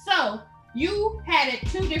 right? So you had it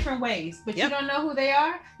two different ways, but you don't know who they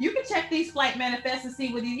are. You can check these flight manifests and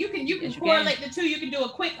see what you can correlate the two. You can do a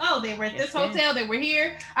quick, they were at this hotel, they were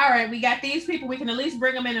here. All right, we got these people. We can at least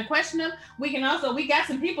bring them in and question them. We got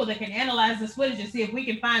some people that can analyze this footage and see if we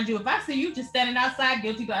can find you. If I see you just standing outside,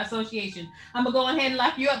 guilty by association, I'm gonna go ahead and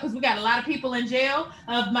lock you up because we got a lot of people in jail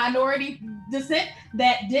of minority descent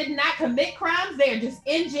that did not commit crimes. They are just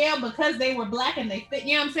in jail because they were Black and they fit,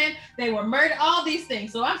 you know what I'm saying? They were murdered, all these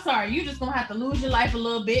things. So I'm sorry, you just gonna have to lose your life a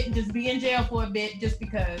little bit and just be in jail for a bit just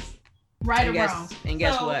because, right or wrong. And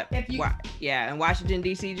guess what? In Washington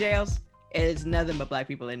D.C. jails, it's nothing but Black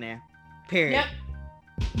people in there. Period.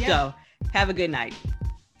 Yep. So have a good night.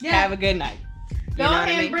 Have a good night. Go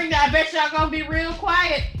ahead and bring that. I bet y'all gonna be real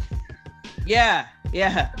quiet. Yeah.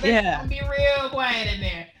 Gonna be real quiet in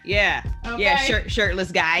there. Yeah. Okay. Yeah.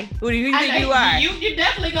 Shirtless guy. Who do you think you are? You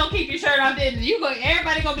definitely gonna keep your shirt off.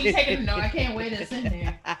 Everybody gonna be taking. No, I can't wear this in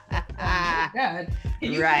there. Oh my God.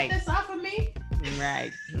 Can you get this off of me?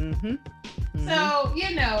 Right. Mm-hmm. So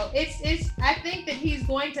it's. I think that he's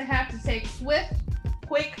going to have to take swift,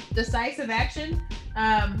 quick, decisive action.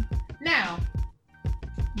 Now,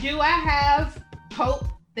 do I have hope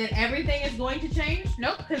that everything is going to change?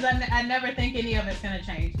 Nope, because I never think any of it's going to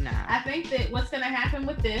change. Nah. I think that what's going to happen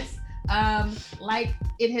with this, like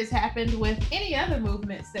it has happened with any other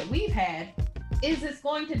movements that we've had, is it's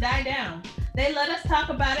going to die down. They let us talk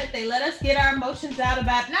about it. They let us get our emotions out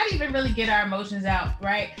about it. Not even really get our emotions out,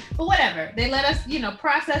 right? But whatever. They let us,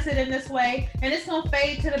 process it in this way, and it's going to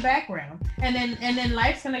fade to the background. And then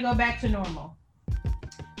life's going to go back to normal.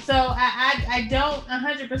 So I don't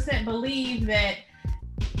 100% believe that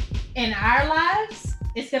in our lives,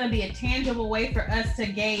 it's going to be a tangible way for us to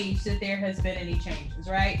gauge that there has been any changes,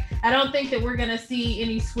 right? I don't think that we're going to see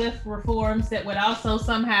any swift reforms that would also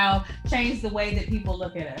somehow change the way that people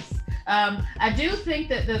look at us. I do think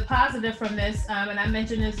that the positive from this, and I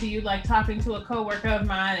mentioned this to you, like talking to a coworker of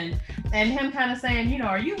mine and him kind of saying,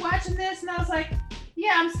 are you watching this? And I was like,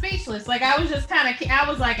 yeah, I'm speechless. Like, I was just I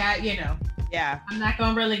was like, yeah, I'm not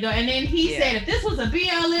gonna really go. And then he said, if this was a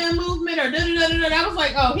BLM movement or I was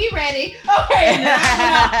like, oh, he ready? Okay. And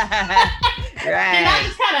and I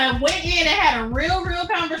just kind of went in and had a real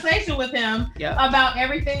conversation with him about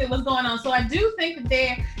everything that was going on. So I do think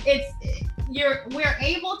that we're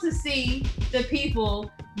able to see the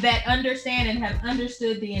people that understand and have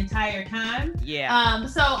understood the entire time. Yeah.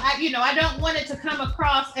 So I don't want it to come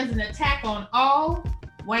across as an attack on all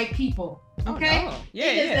white people. Okay. Oh, no.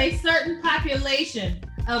 It is a certain population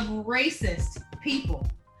of racist people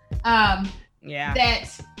that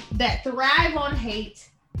thrive on hate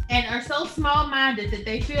and are so small-minded that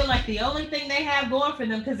they feel like the only thing they have going for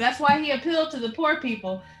them, because that's why he appealed to the poor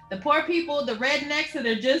people. The poor people, the rednecks that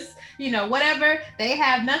are just, whatever, they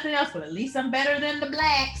have nothing else, but at least I'm better than the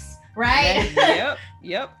blacks, right?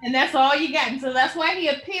 Yep. And that's all you got. And so that's why he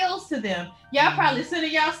appeals to them. Y'all probably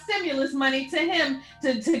sending y'all stimulus money to him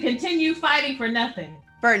to continue fighting for nothing.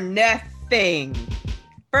 For nothing.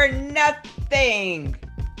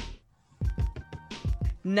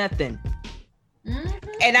 Nothing. Mm-hmm.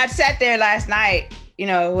 And I sat there last night,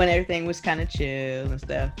 when everything was kind of chill and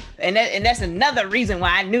stuff. And that's another reason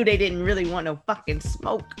why I knew they didn't really want no fucking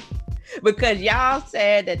smoke. Because y'all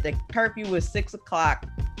said that the curfew was 6 o'clock.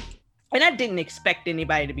 And I didn't expect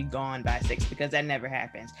anybody to be gone by 6 because that never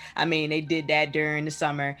happens. I mean, they did that during the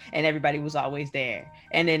summer and everybody was always there.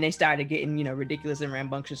 And then they started getting, ridiculous and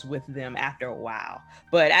rambunctious with them after a while.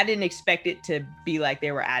 But I didn't expect it to be like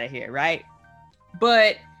they were out of here, right?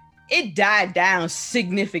 But it died down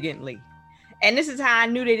significantly. And this is how I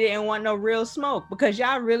knew they didn't want no real smoke, because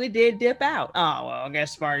y'all really did dip out. Oh, well, I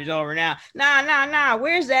guess party's over now. Nah.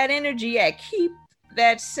 Where's that energy at? Keep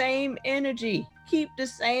that same energy. Keep the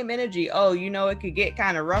same energy. Oh, it could get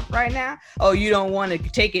kind of rough right now. Oh, you don't want to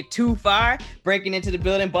take it too far. Breaking into the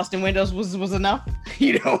building, busting windows was enough.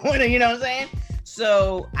 You don't want to, you know what I'm saying?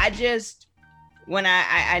 So I just, when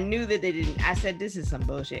I knew that they didn't, I said, this is some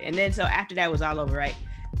bullshit. And then so after that was all over, right?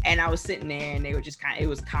 And I was sitting there and they were just it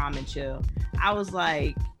was calm and chill. I was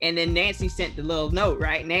like, and then Nancy sent the little note,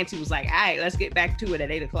 right? Nancy was like, all right, let's get back to it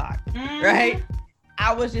at 8 o'clock, right?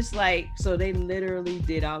 I was just like, so they literally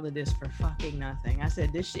did all of this for fucking nothing. I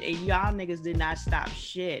said, this shit, y'all niggas did not stop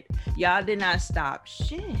shit. Y'all did not stop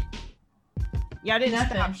shit. Y'all didn't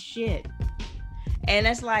stop shit. And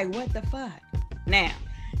it's like, what the fuck? Now,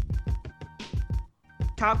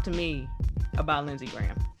 talk to me about Lindsey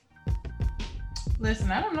Graham.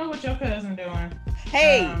 Listen, I don't know what your cousin doing.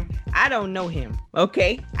 Hey, I don't know him.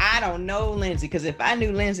 Okay, I don't know Lindsey, because if I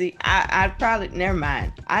knew Lindsey, I'd probably never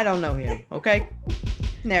mind. I don't know him. Okay,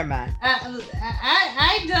 never mind.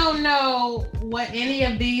 I don't know what any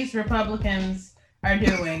of these Republicans are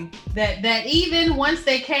doing. that even once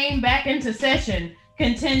they came back into session,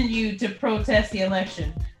 continued to protest the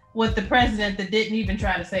election with the president that didn't even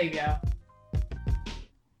try to save y'all.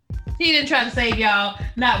 He didn't try to save y'all,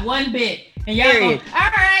 not one bit. And y'all go, all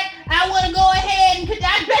right, I want to go ahead and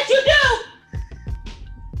I bet you do.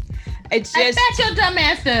 I bet your dumb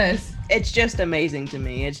ass does. It's just amazing to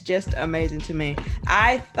me.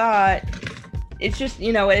 I thought it's just,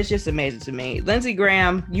 it's just amazing to me. Lindsey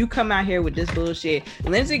Graham, you come out here with this bullshit.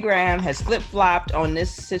 Lindsey Graham has flip-flopped on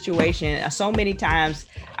this situation so many times.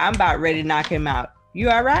 I'm about ready to knock him out. You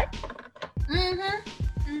all right?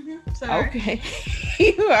 Sorry. Okay.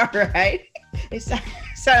 You all right? It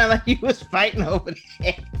sounded like you was fighting over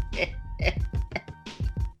there.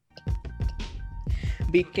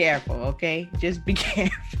 Be careful, okay? Just be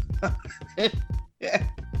careful.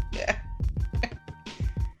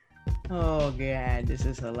 Oh God, this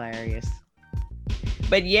is hilarious.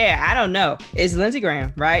 But yeah, I don't know. It's Lindsey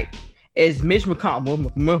Graham, right? It's Mitch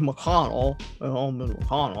McConnell.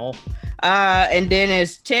 And then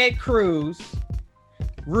it's Ted Cruz,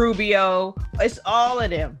 Rubio. It's all of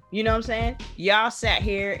them. You know what I'm saying? Y'all sat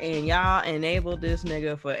here and y'all enabled this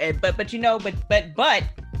nigga but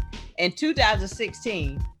in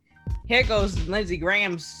 2016, here goes Lindsey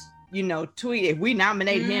Graham's tweet. If we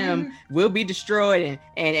nominate him, we'll be destroyed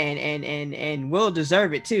and we'll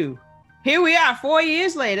deserve it too. Here we are 4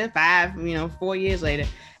 years later, 4 years later,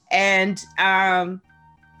 and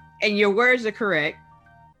your words are correct.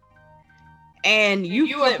 And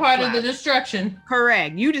you were part of the destruction.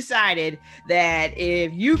 Correct. You decided that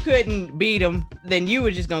if you couldn't beat them, then you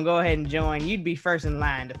were just gonna go ahead and join. You'd be first in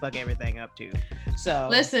line to fuck everything up too. So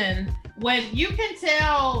listen, when you can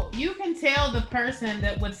tell the person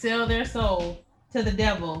that would sell their soul to the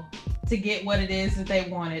devil to get what it is that they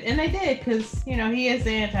wanted, and they did, because he is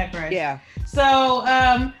the Antichrist. Yeah.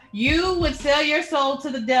 So you would sell your soul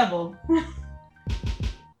to the devil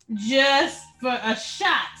just for a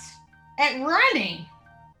shot at running,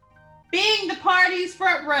 being the party's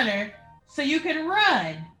front runner, so you can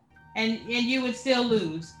run, and you would still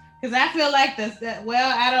lose. Because I feel like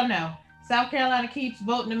I don't know. South Carolina keeps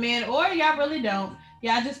voting them in, or y'all really don't.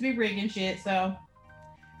 Y'all just be rigging shit. So,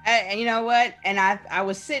 and you know what? And I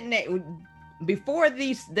was sitting there before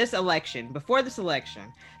this election.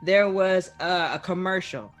 There was a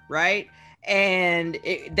commercial, right? And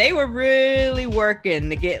they were really working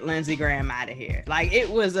to get Lindsey Graham out of here. Like, it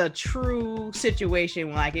was a true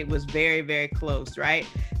situation. Like, it was very, very close, right?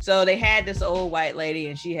 So they had this old white lady,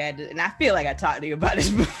 and she had to, and I feel like I talked to you about this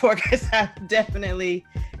before, because I definitely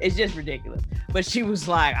It's just ridiculous. But she was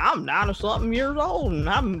like, I'm 90-something years old and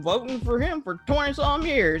I'm voting for him for 20-some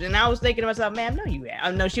years. And I was thinking to myself, man, no, you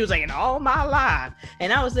have. No, she was like, in all my life.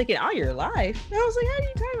 And I was thinking, all your life? And I was like, how are you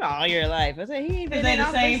talking about all your life? I said, he ain't been in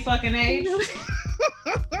the same fucking age.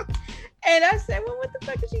 And I said, well, what the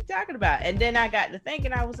fuck is she talking about? And then I got to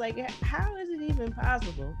thinking, I was like, how is it even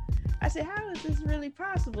possible? I said, how is this really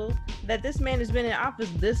possible that this man has been in office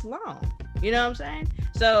this long? You know what I'm saying?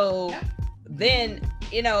 So then,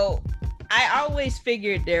 you know, I always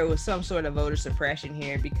figured there was some sort of voter suppression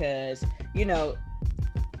here because, you know,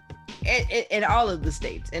 in all of the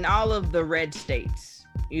states, in all of the red states,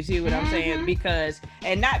 you see what I'm saying? Because,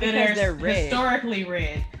 and not because they're red. Historically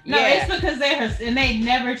red. No, it's because and they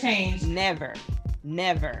never changed. Never.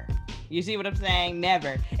 You see what I'm saying?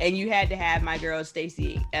 Never. And you had to have my girl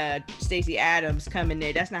Stacey Adams come in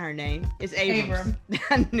there. That's not her name. It's Abrams.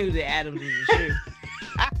 I knew that Adams was the shoe.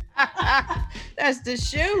 That's the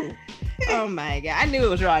shoe. Oh my God. I knew it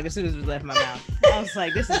was wrong as soon as it left my mouth. I was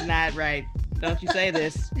like, this is not right. Don't you say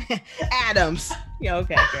this. Adams. Yeah,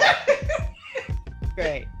 okay,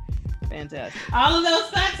 great. Fantastic. All of those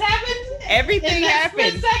facts happened? Everything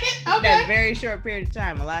happened. Second? Okay. That very short period of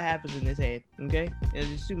time. A lot happens in this head. Okay? It's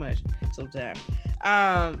just too much sometimes.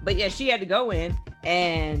 But yeah, she had to go in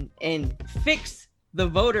and fix the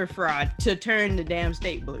voter fraud to turn the damn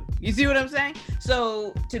state blue. You see what I'm saying?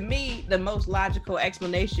 So to me, the most logical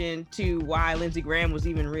explanation to why Lindsey Graham was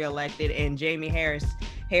even reelected and Jamie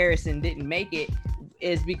Harrison didn't make it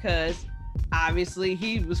is because obviously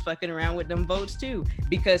he was fucking around with them votes too,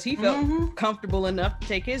 because he felt comfortable enough to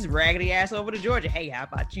take his raggedy ass over to Georgia. Hey, how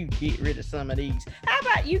about you get rid of some of these? How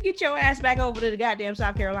about you get your ass back over to the goddamn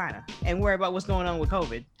South Carolina and worry about what's going on with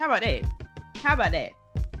COVID? How about that?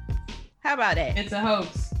 It's a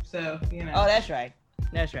hoax, so, you know. Oh, that's right.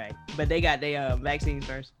 But they got their vaccines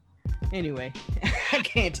first. Anyway, I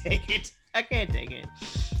can't take it.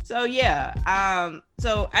 So yeah,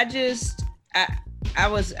 so I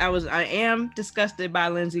am disgusted by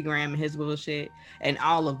Lindsey Graham and his bullshit and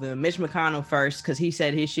all of them. Mitch McConnell first, because he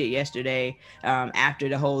said his shit yesterday after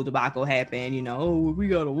the whole debacle happened. You know, oh, we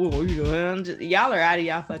got a war. You know, y'all are out of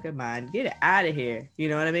y'all fucking mind. Get it out of here. You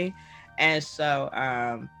know what I mean? And so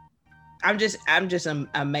I'm just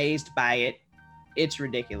amazed by it. It's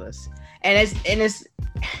ridiculous, and it's.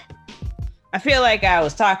 I feel like I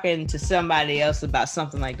was talking to somebody else about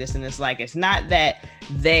something like this, and it's like, it's not that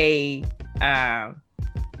they're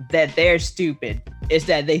stupid. It's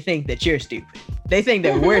that they think that you're stupid. They think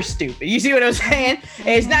that we're stupid. You see what I'm saying?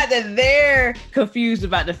 It's not that they're confused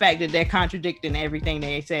about the fact that they're contradicting everything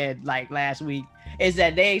they said like last week. It's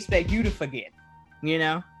that they expect you to forget, you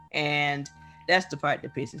know? And that's the part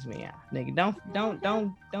that pisses me off. Nigga,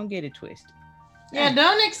 don't get it twisted. Yeah,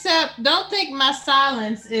 don't think my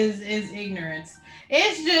silence is ignorance.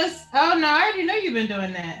 It's just, oh no, I already know you've been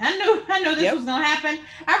doing that. I know this was gonna happen.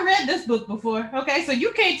 I read this book before. Okay, so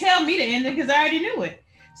you can't tell me the ending because I already knew it.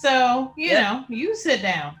 So, you know, you sit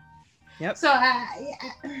down. Yep. So I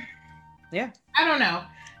don't know.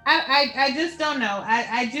 I just don't know.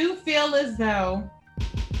 I do feel as though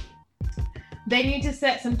they need to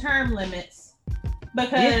set some term limits.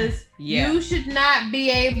 Because you should not be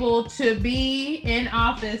able to be in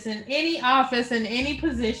any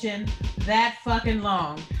position that fucking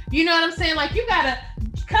long. You know what I'm saying? Like,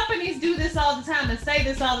 companies do this all the time and say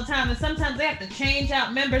this all the time, and sometimes they have to change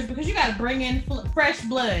out members because you got to bring in fresh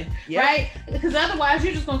blood, right? Because otherwise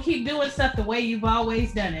you're just going to keep doing stuff the way you've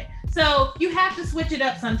always done it. So you have to switch it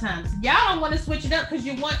up sometimes. Y'all don't want to switch it up because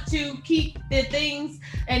you want to keep the things,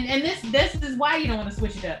 and this is why you don't want to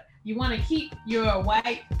switch it up. You want to keep your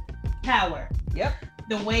white power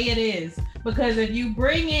the way it is. Because if you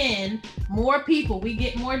bring in more people, we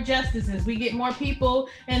get more justices, we get more people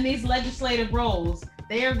in these legislative roles,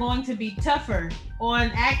 they are going to be tougher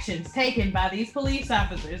on actions taken by these police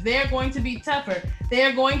officers. They're going to be tougher.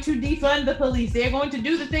 They're going to defund the police. They're going to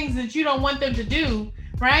do the things that you don't want them to do,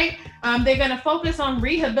 right? They're going to focus on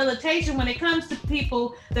rehabilitation when it comes to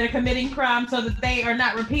people that are committing crime so that they are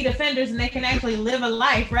not repeat offenders and they can actually live a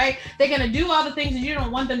life, right? They're going to do all the things that you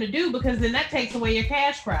don't want them to do because then that takes away your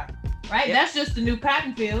cash crop, right? Yep. That's just the new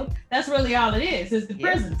cotton field. That's really all it is the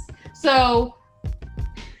prisons. So,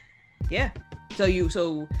 yeah. So you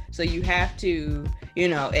have to, you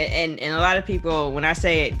know, and a lot of people, when I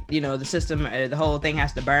say it, you know, the system, the whole thing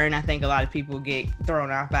has to burn. I think a lot of people get thrown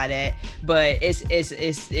off by that, but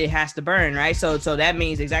it has to burn, right? So that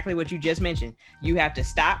means exactly what you just mentioned. You have to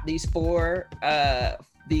stop these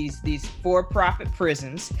these for-profit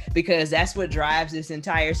prisons, because that's what drives this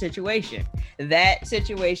entire situation. That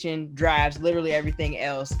situation drives literally everything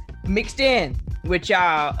else mixed in. with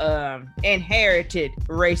y'all inherited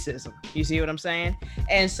racism. You see what I'm saying?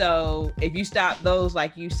 And so if you stop those,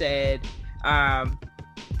 like you said, and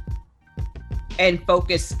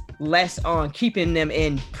focus less on keeping them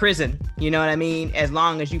in prison, you know what I mean, as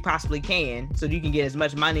long as you possibly can, so you can get as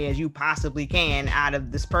much money as you possibly can out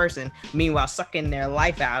of this person, meanwhile sucking their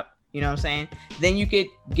life out, you know what I'm saying, then you could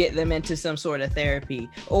get them into some sort of therapy.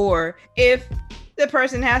 Or if the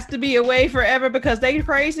person has to be away forever because they're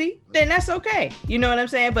crazy, then that's okay, you know what I'm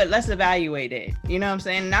saying, but let's evaluate it, you know what I'm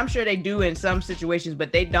saying. And I'm sure they do in some situations,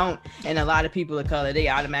 but they don't. And a lot of people of color, they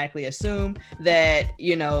automatically assume that,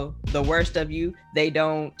 you know, the worst of you. They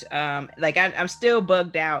don't like, I'm still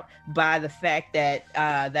bugged out by the fact that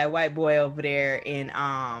that white boy over there in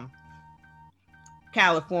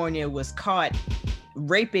California was caught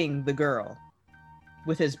raping the girl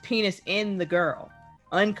with his penis in the girl,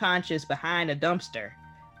 unconscious behind a dumpster,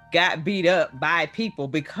 got beat up by people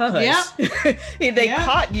because they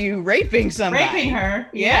caught you raping somebody. Raping her.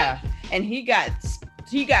 Yeah. And he got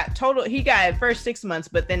at first 6 months,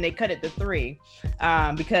 but then they cut it to 3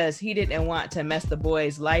 because he didn't want to mess the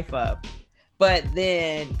boy's life up. But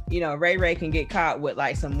then, you know, Ray can get caught with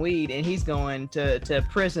like some weed and he's going to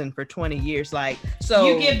prison for 20 years. Like, so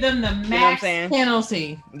you give them the max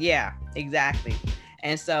penalty. Yeah, exactly.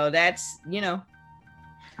 And so that's, you know,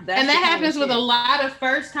 and that happens with a lot of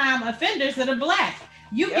first-time offenders that are Black.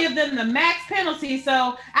 You give them the max penalty,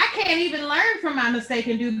 so I can't even learn from my mistake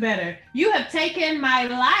and do better. You have taken my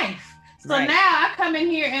life. So now I come in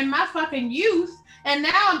here in my fucking youth, and now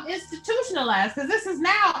I'm institutionalized because this is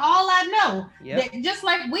now all I know. That just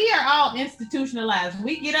like we are all institutionalized.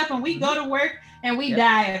 We get up and we go to work and we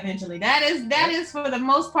die eventually. That is for the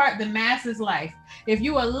most part the masses' life. If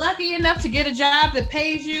you are lucky enough to get a job that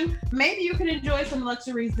pays you, maybe you can enjoy some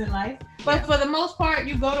luxuries in life. But for the most part,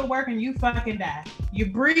 you go to work and you fucking die.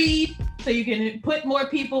 You breed so you can put more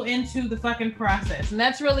people into the fucking process. And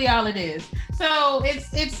that's really all it is. So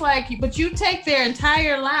it's like, but you take their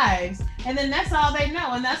entire lives and then that's all they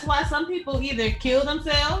know. And that's why some people either kill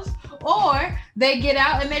themselves or they get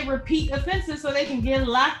out and they repeat offenses so they can get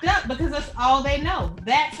locked up because that's all they know.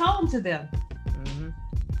 That's home to them.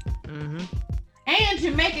 And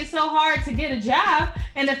you make it so hard to get a job,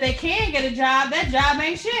 and if they can get a job, that job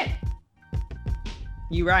ain't shit.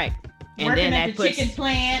 You right. And working then at the chicken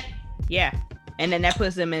plant. Yeah. And then that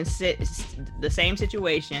puts them in the same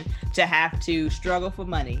situation to have to struggle for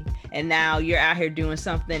money. And now you're out here doing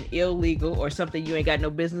something illegal or something you ain't got no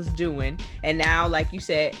business doing. And now, like you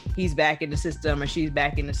said, he's back in the system or she's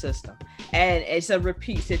back in the system. And it's a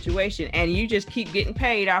repeat situation. And you just keep getting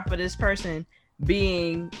paid off of this person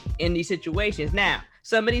being in these situations. Now,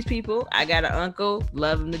 some of these people, I got an uncle,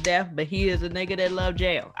 love him to death, but he is a nigga that love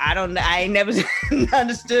jail. I ain't never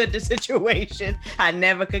understood the situation. I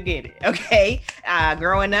never could get it. Okay.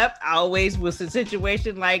 Growing up, I always was a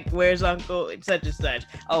situation like, where's uncle such and such?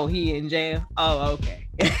 Oh, he in jail. Oh, okay.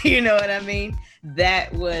 You know what I mean?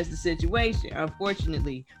 That was the situation,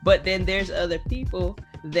 unfortunately. But then there's other people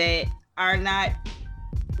that are not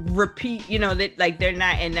repeat, you know, that like they're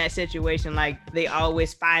not in that situation. Like they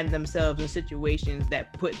always find themselves in situations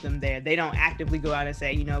that put them there. They don't actively go out and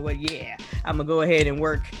say, you know what, I'm gonna go ahead and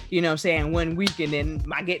work, you know what I'm saying, 1 week and then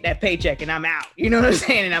I get that paycheck and I'm out, you know what I'm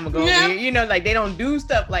saying, and I'm gonna go over here. You know, like they don't do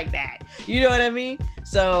stuff like that, you know what I mean?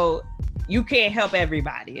 So you can't help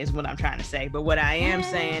everybody is what I'm trying to say. But what I am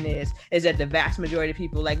saying is that the vast majority of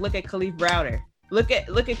people, like look at Kalief Browder. Look at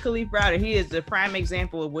Kalief Browder. He is the prime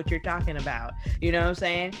example of what you're talking about. You know what I'm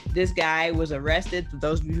saying? This guy was arrested. For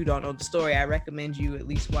those of you who don't know the story, I recommend you at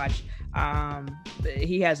least watch.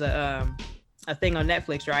 He has a thing on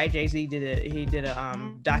Netflix, right? Jay-Z did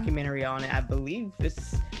a documentary on it. I believe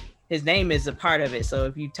his name is a part of it. So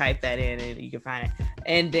if you type that in, you can find it.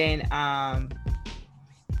 And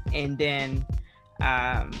then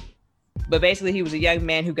but basically, he was a young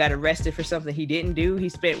man who got arrested for something he didn't do. He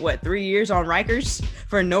spent 3 years on Rikers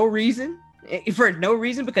for no reason,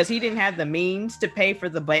 because he didn't have the means to pay for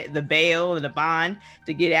the bail and the bond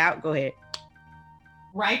to get out. Go ahead.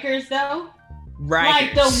 Rikers, though. Rikers.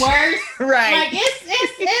 Like the worst. Right. Like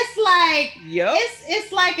it's like yep.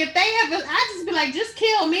 It's like if they ever, I just be like, just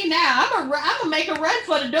kill me now. I'm gonna make a run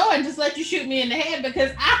for the door and just let you shoot me in the head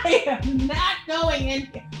because I am not going in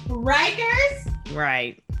Rikers.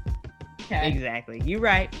 Right. Okay. Exactly. You're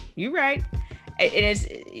right.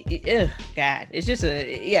 God, it's just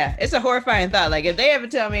it's a horrifying thought. Like if they ever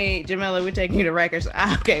tell me, Jamila, we're taking you to Rikers,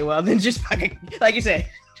 okay, well then just fucking, like you said,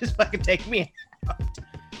 just fucking take me out.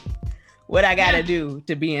 What I gotta do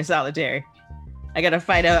to be in solitary? I gotta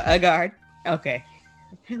fight a guard. Okay.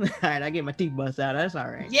 All right, I get my teeth bust out. That's all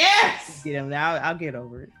right. Yes. Get him now. I'll get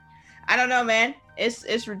over it. I don't know, man.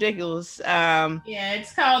 It's ridiculous. Yeah,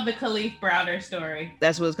 it's called the Kalief Browder story.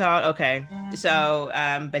 That's what it's called. Okay. Mm-hmm. So,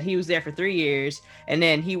 but he was there for 3 years, and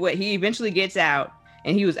then he eventually gets out,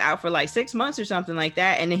 and he was out for like 6 months or something like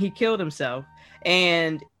that, and then he killed himself,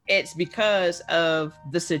 and it's because of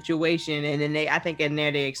the situation. And then I think in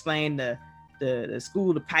there they explained the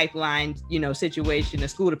school to pipeline, situation, the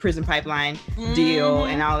school to prison pipeline deal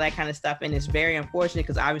and all that kind of stuff. And it's very unfortunate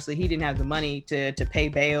because obviously he didn't have the money to pay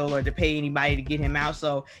bail or to pay anybody to get him out.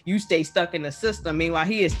 So you stay stuck in the system. Meanwhile,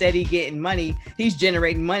 he is steady getting money. He's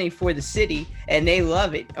generating money for the city and they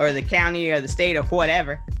love it, or the county or the state or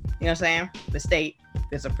whatever. You know what I'm saying? The state,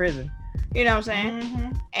 it's a prison. You know what I'm saying?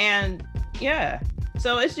 Mm-hmm. And yeah,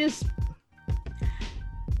 so it's just,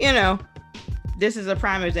 this is a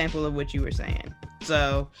prime example of what you were saying.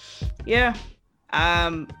 So, yeah.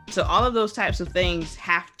 So all of those types of things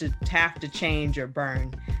have to change or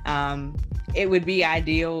burn. It would be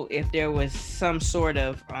ideal if there was some sort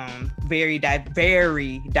of very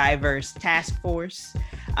diverse task force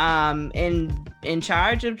in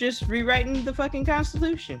charge of just rewriting the fucking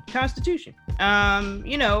Constitution.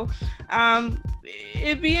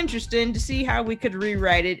 It'd be interesting to see how we could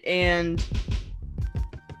rewrite it and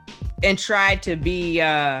try to be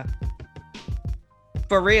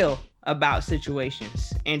for real about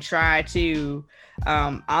situations, and try to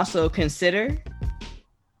also consider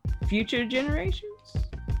future generations,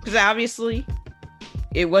 because obviously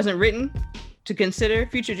it wasn't written to consider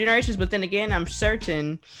future generations. But then again, I'm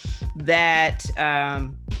certain that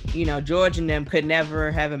George and them could never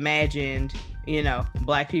have imagined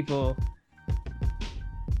Black people,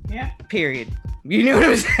 period. You know what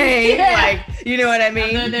I'm saying? Yeah. Like, you know what I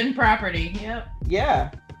mean? Other than property. Yep.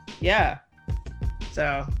 Yeah.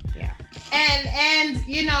 So, yeah. And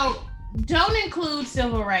don't include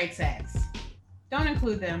civil rights acts. Don't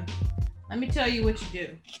include them. Let me tell you what you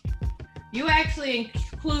do. You actually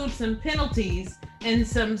include some penalties and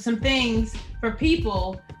some things for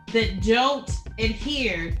people that don't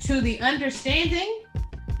adhere to the understanding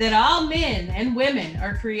that all men and women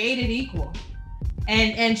are created equal.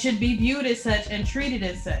 And should be viewed as such and treated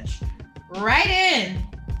as such. Write in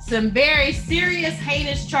some very serious,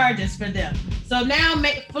 heinous charges for them. So now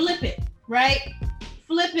flip it, right?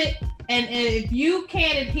 Flip it. And if you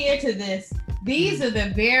can't adhere to this, these are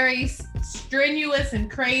the very strenuous and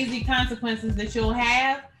crazy consequences that you'll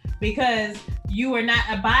have because you are not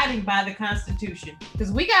abiding by the Constitution.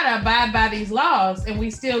 Because we got to abide by these laws and we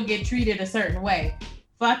still get treated a certain way.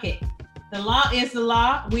 Fuck it. The law is the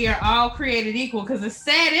law. We are all created equal because it's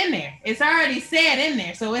said in there. It's already said in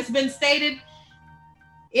there. So it's been stated.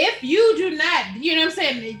 If you do not, you know what I'm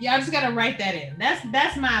saying? Y'all just got to write that in.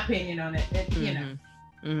 That's my opinion on it.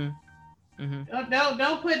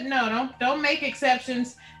 Don't make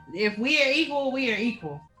exceptions. If we are equal, we are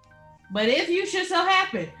equal. But if you should so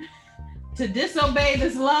happen to disobey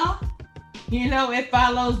this law, it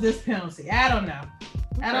follows this penalty. I don't know.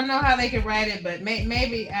 Okay. I don't know how they could write it, but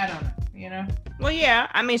maybe, I don't know. Well, yeah.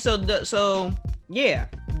 I mean,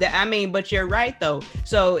 but you're right though.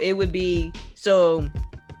 So it would be,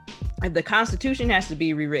 if the Constitution has to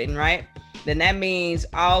be rewritten, right? Then that means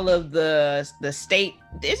all of the state,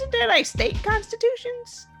 isn't there like state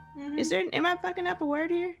constitutions? Mm-hmm. Am I fucking up a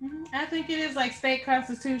word here? Mm-hmm. I think it is like state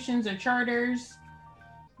constitutions or charters.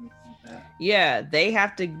 Yeah, they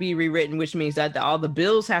have to be rewritten, which means that all the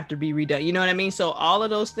bills have to be redone. You know what I mean? So all of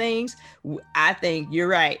those things, I think you're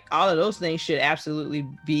right. All of those things should absolutely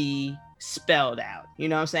be spelled out. You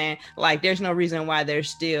know what I'm saying? Like, there's no reason why there's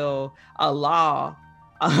still a law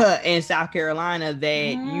in South Carolina that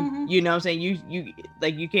you know what I'm saying?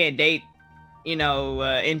 You can't date,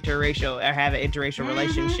 interracial or have an interracial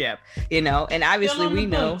relationship, and obviously we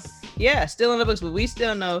know, still in the books, but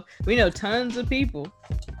we know tons of people,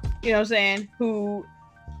 you know what I'm saying, who,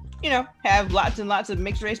 have lots and lots of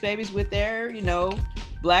mixed race babies with their,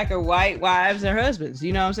 Black or white wives or husbands.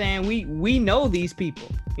 You know what I'm saying? We know these people,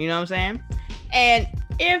 you know what I'm saying? And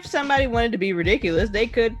if somebody wanted to be ridiculous, they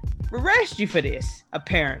could arrest you for this,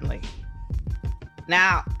 apparently.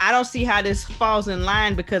 Now, I don't see how this falls in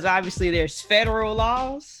line because obviously there's federal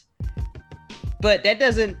laws, but that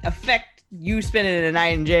doesn't affect you spending a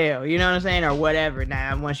night in jail, you know what I'm saying, or whatever.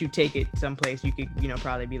 Now, once you take it someplace, you could,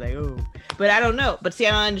 probably be like, oh, but I don't know. But see,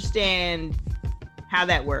 I don't understand how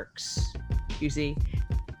that works. You see,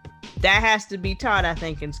 that has to be taught, I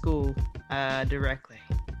think, in school directly.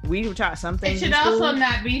 We were taught some things. It should also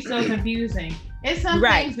not be so confusing. It's some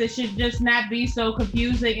things that should just not be so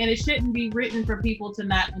confusing, and it shouldn't be written for people to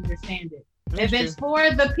not understand it. If it's for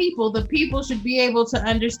the people should be able to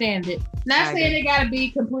understand it. Not saying it got to be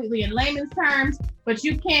completely in layman's terms, but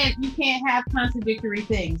you can't have contradictory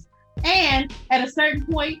things. And at a certain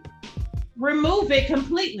point, remove it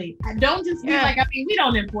completely. Don't just be like, I mean, we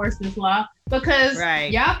don't enforce this law because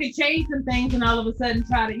y'all can change some things and all of a sudden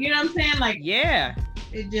try to, you know what I'm saying? Like,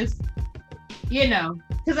 it just, you know,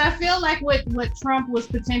 because I feel like what Trump was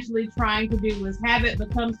potentially trying to do was have it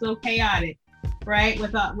become so chaotic, right?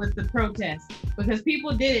 With the protests, because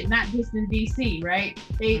people did it not just in DC, right?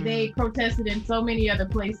 They protested in so many other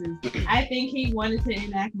places. I think he wanted to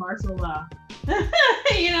enact martial law.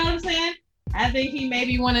 You know what I'm saying? I think he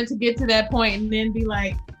maybe wanted to get to that point and then be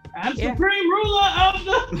like, I'm supreme ruler of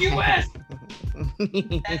the U.S.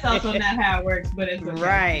 That's also not how it works, but it's okay.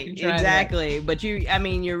 Right, exactly. That. But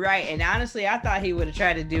you're right. And honestly, I thought he would have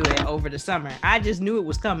tried to do it over the summer. I just knew it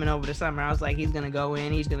was coming over the summer. I was like, he's gonna go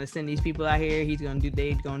in, he's gonna send these people out here,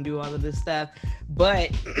 they're gonna do all of this stuff.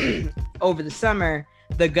 But over the summer,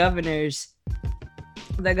 the governors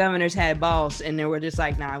had balls, and they were just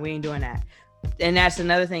like, nah, we ain't doing that. And that's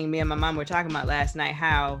another thing me and my mom were talking about last night,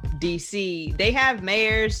 how DC, they have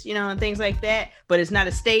mayors, you know, and things like that, but it's not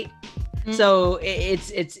a state. Mm-hmm. So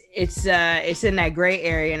it's in that gray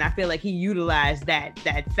area, and I feel like he utilized that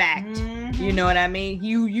fact. Mm-hmm. You know what I mean?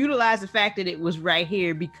 You utilized the fact that it was right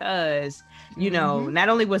here because, you know, not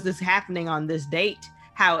only was this happening on this date,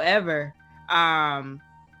 however,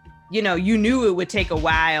 you know, you knew it would take a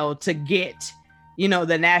while to get, you know,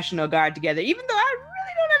 the National Guard together, even though I really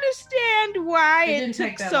don't understand why it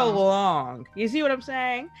took so long. You see what I'm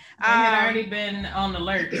saying? They had already been on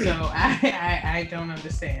alert, so I don't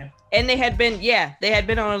understand. And they had been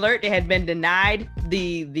on alert. They had been denied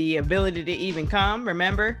the ability to even come.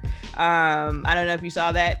 Remember? I don't know if you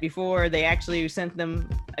saw that before. They actually sent them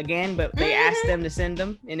again, but they asked them to send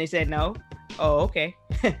them, and they said no. Oh, okay,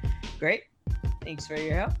 great. Thanks for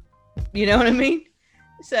your help. You know what I mean?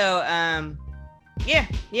 So, yeah.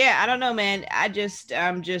 I don't know, man. I'm just.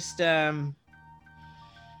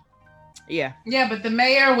 Yeah. Yeah, but the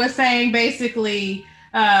mayor was saying basically,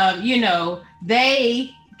 you know,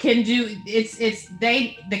 they can do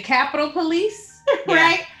the Capitol Police,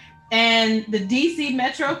 right? And the DC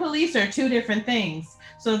Metro Police are two different things.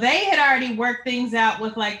 So they had already worked things out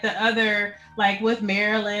with like the other, like with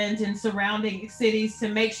Maryland and surrounding cities to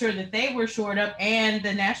make sure that they were shored up, and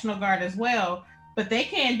the National Guard as well. But they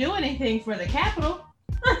can't do anything for the Capitol.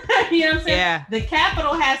 You know what I'm saying? Yeah. The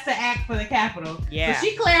Capitol has to act for the Capitol. Yeah. So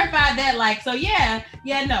she clarified that, like, so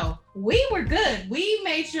no, we were good. We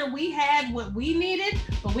made sure we had what we needed,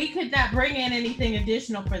 but we could not bring in anything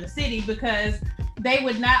additional for the city because they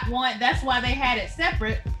would not want, that's why they had it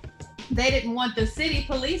separate. They didn't want the city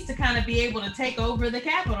police to kind of be able to take over the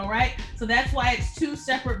Capitol, right? So that's why it's two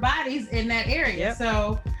separate bodies in that area. Yep.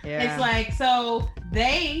 So it's like, so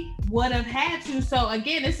they would have had to. So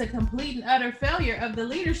again, it's a complete and utter failure of the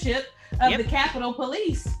leadership of the Capitol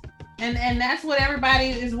Police. And that's what everybody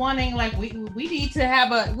is wanting. Like we need to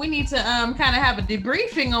kind of have a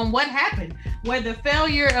debriefing on what happened, where the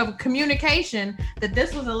failure of communication that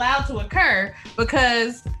this was allowed to occur,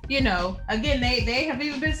 because, you know, again, they have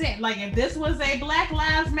even been saying, like, if this was a Black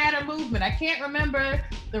Lives Matter movement, I can't remember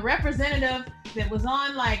the representative that was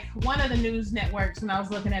on like one of the news networks when I was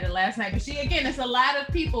looking at it last night, but it's a lot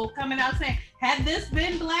of people coming out saying, had this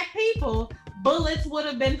been Black people, bullets would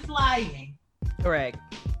have been flying. Correct.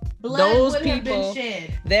 Blood those would people, have been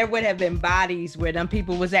shed. There would have been bodies where them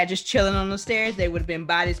people was at just chilling on the stairs. They would have been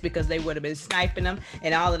bodies because they would have been sniping them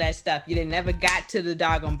and all of that stuff. You never got to the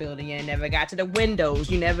doggone building. You never got to the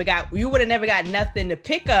windows. You would have never got nothing to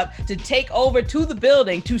pick up to take over to the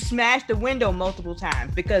building to smash the window multiple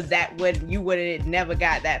times, because you would have never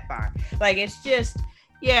got that far. Like, it's just,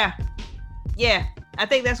 yeah. I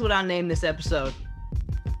think that's what I'll name this episode.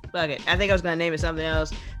 Fuck it. I think I was gonna name it something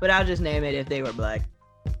else, but I'll just name it If They Were Black.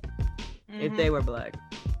 If they were Black.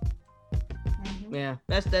 Yeah,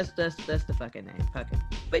 that's the fucking name. Fuck it.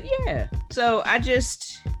 But yeah, so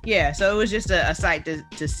so it was just a sight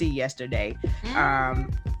to see yesterday.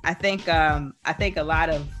 I think a lot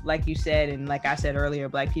of, like you said, and like I said earlier,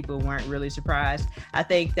 Black people weren't really surprised. I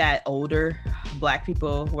think that older Black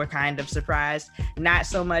people were kind of surprised, not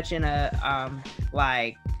so much in a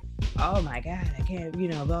like, oh my God, I can't,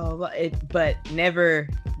 blah blah blah. But never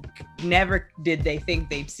did they think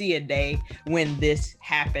they'd see a day when this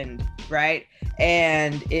happened, right?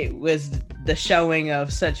 And it was the showing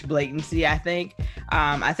of such blatancy. I think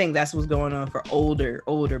that's what's going on for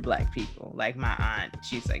older Black people. Like my aunt,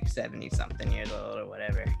 she's like 70 something years old or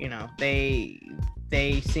whatever.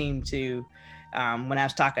 They seem to, when I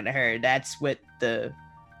was talking to her, that's what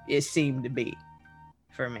it seemed to be.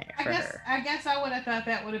 For her. I guess I would have thought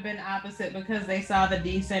that would have been opposite, because they saw the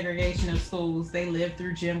desegregation of schools. They lived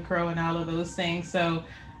through Jim Crow and all of those things. So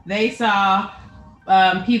they saw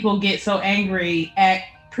people get so angry at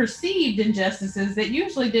perceived injustices that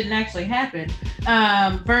usually didn't actually happen,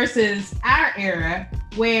 versus our era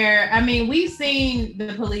where, I mean, we've seen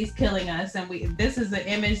the police killing us, and this is an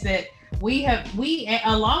image that we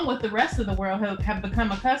along with the rest of the world have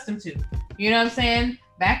become accustomed to. You know what I'm saying?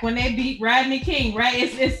 Back when they beat Rodney King, right?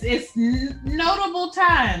 It's notable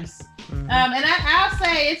times. Mm-hmm. And I'll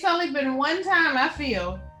say it's only been one time I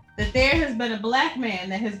feel that there has been a Black man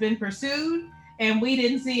that has been pursued and we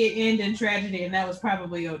didn't see it end in tragedy, and that was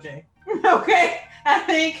probably OJ. Okay, I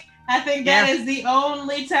think that is the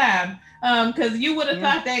only time, because you would have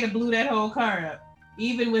thought they'd have blew that whole car up,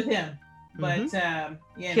 even with him. But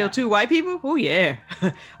kill 2 white people? Oh yeah,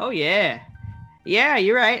 oh yeah,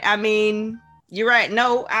 you're right. I mean, you're right.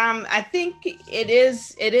 No, I think it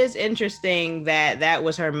is interesting that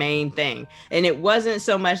was her main thing, and it wasn't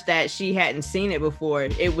so much that she hadn't seen it before.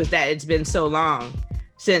 It was that it's been so long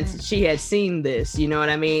since she had seen this, you know what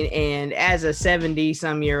I mean? And as a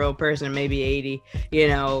 70-some-year-old person, maybe 80, you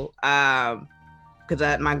know,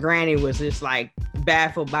 because my granny was just like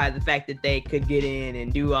baffled by the fact that they could get in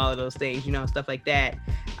and do all of those things, you know, stuff like that.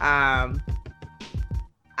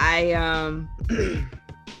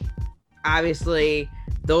 Obviously,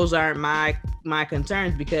 those aren't my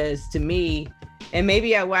concerns, because to me, and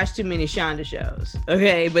maybe I watch too many Shonda shows,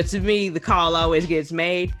 okay? But to me, the call always gets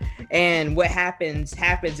made, and what happens,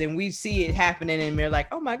 and we see it happening, and we're like,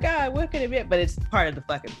 oh my God, what could it be? But it's part of the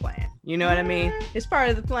fucking plan. You know what I mean? It's part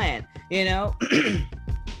of the plan, you know?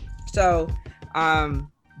 So,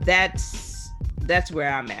 that's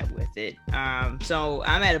where I'm at with it. So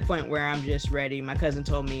I'm at a point where I'm just ready. My cousin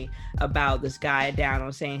told me about this guy down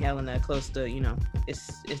on St. Helena, close to, you know,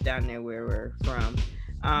 it's down there where we're from.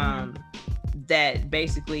 That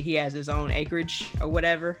basically he has his own acreage or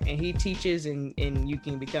whatever, and he teaches, and you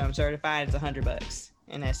can become certified. It's $100,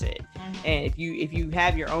 and that's it. And if you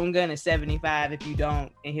have your own gun, it's $75. If you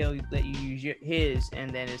don't, and he'll let you use his,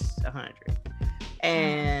 and then it's $100.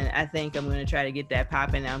 And I think I'm gonna try to get that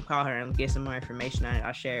popping. I'll call her and get some more information on it.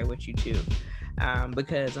 I'll share it with you too,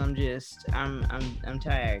 because I'm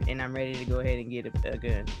tired and I'm ready to go ahead and get a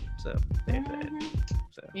gun. So there's that.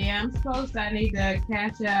 So yeah, I need to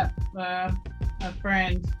catch up a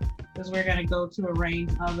friend, because we're gonna go to a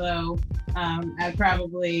range. Although I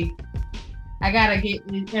gotta get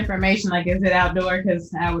information, like, is it outdoor?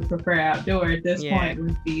 Because I would prefer outdoor at this point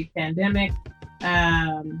with the pandemic.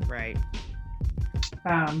 Right.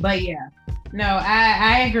 But yeah, no,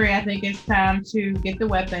 I agree. I think it's time to get the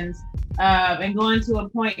weapons. And going to a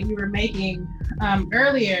point you were making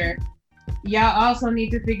earlier, y'all also need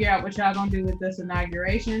to figure out what y'all gonna do with this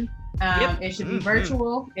inauguration. It should be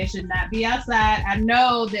virtual. It should not be outside. I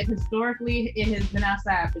know that historically it has been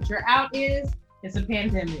outside, but it's a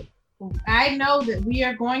pandemic. I know that we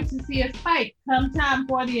are going to see a spike come time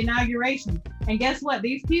for the inauguration. And guess what?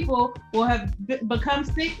 These people will have become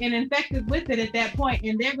sick and infected with it at that point,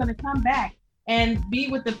 and they're going to come back and be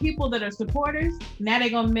with the people that are supporters. Now they're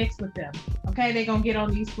going to mix with them. Okay, they're going to get on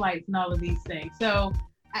these flights and all of these things. So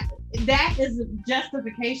that is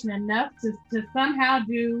justification enough to somehow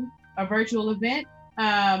do a virtual event.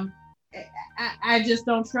 I just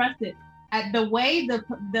don't trust it. The way the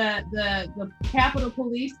Capitol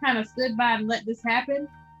Police kind of stood by and let this happen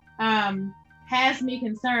has me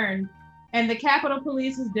concerned. And the Capitol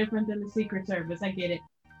Police is different than the Secret Service. I get it.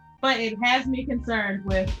 But it has me concerned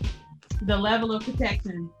with the level of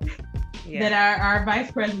protection that our vice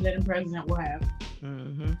president and president will have.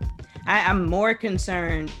 Mm-hmm. I'm more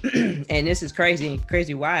concerned, and this is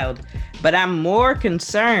crazy wild, but I'm more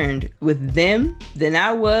concerned with them than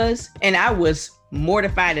I was, and I was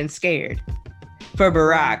mortified and scared for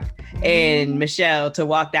Barack and Michelle to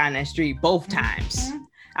walk down that street both times.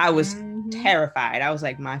 I was terrified. I was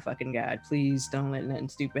like, my fucking God, please don't let nothing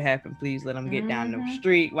stupid happen. Please let them get down the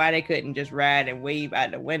street. Why they couldn't just ride and wave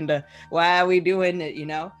out the window? Why are we doing it, you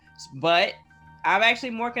know? But I'm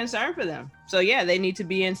actually more concerned for them. So yeah, they need to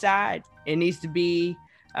be inside. It needs to be,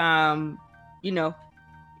 you know,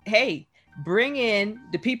 hey, bring in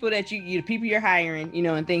the people that the people you're hiring, you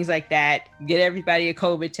know, and things like that. Get everybody a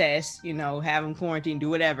COVID test, you know, have them quarantine, do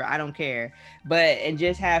whatever. I don't care. And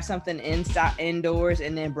just have something indoors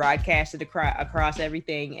and then broadcast it across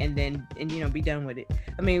everything and you know, be done with it.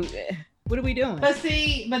 I mean, what are we doing? But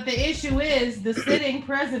the issue is the sitting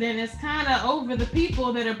president is kind of over the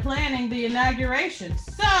people that are planning the inauguration.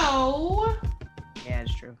 So yeah,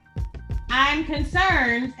 it's true. I'm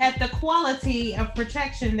concerned at the quality of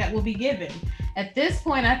protection that will be given. At this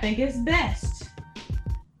point, I think it's best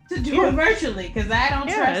to do it virtually because I don't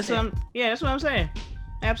trust it. That's what I'm saying.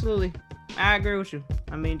 Absolutely. I agree with you.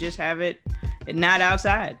 I mean, just have it not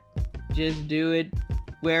outside. just do it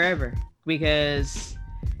wherever, because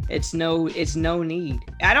it's no need.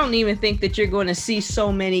 I don't even think that you're going to see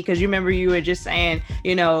so many, because you remember you were just saying,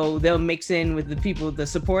 they'll mix in with the people, the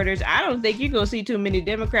supporters. I don't think you're going to see too many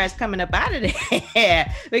Democrats coming up out of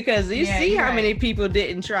there because you see how many people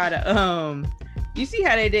didn't try to you see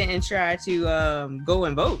how they didn't try to go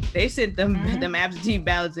and vote. They sent them absentee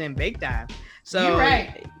ballots in big time. So you're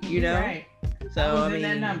right. Right. So I was in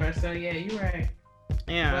that number. So yeah, you're right.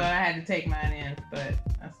 Yeah. Well, I had to take mine in, but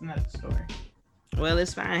that's another story. Well,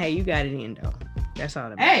 it's fine. Hey, you got it in though. That's all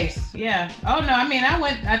that matters. Hey, yeah. Oh no, I mean, I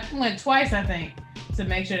went twice, I think, to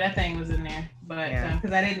make sure that thing was in there, but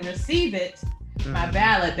because I didn't receive it, my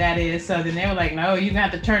ballot, that is. So then they were like, no, you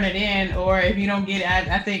have to turn it in, or if you don't get it,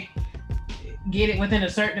 I think get it within a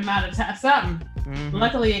certain amount of time, something.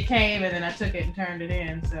 Luckily it came, and then I took it and turned it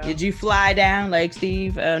in. So did you fly down like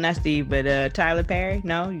Steve? Not Steve, but Tyler Perry?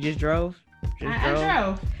 No, you just drove. I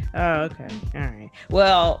drove. Oh, okay. All right.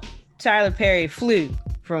 Well, Tyler Perry flew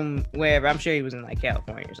from wherever. I'm sure he was in like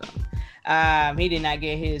California or something. He did not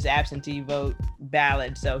get his absentee vote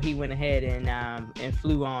ballot, so he went ahead and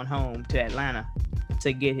flew on home to Atlanta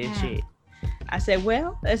to get his shit. I said,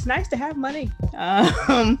 well, it's nice to have money.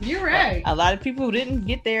 You're right. A lot of people didn't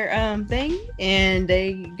get their thing, and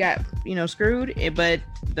they got screwed. But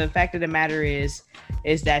the fact of the matter is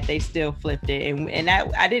that they still flipped it, and that,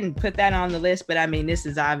 I didn't put that on the list, but I mean, this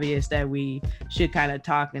is obvious that we should kind of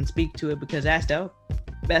talk and speak to it, because that's dope.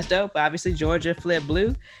 That's dope. Obviously, Georgia flipped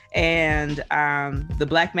blue, and the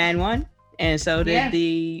black man won, and so did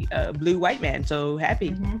the blue white man. So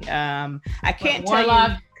happy. I can't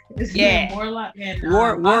tell you. Yeah, Warlock and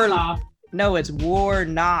Warlock. No, it's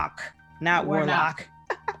Warnock, not Warlock.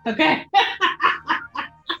 Okay.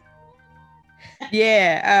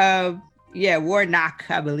 Yeah, Warnock,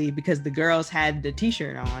 I believe, because the girls had the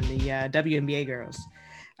T-shirt on, the WNBA girls,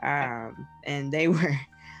 and they were,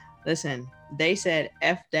 listen, they said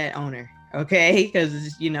F that owner, okay,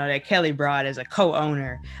 because that Kelly Broad is a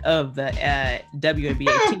co-owner of the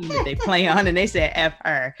WNBA team that they play on, and they said F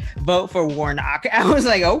her, vote for Warnock. I was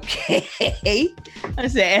like, okay. I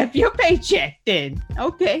said, F your paycheck then.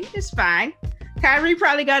 Okay, it's fine. Kyrie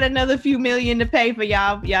probably got another few million to pay for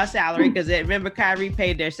y'all salary, because remember Kyrie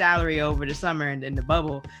paid their salary over the summer, and in the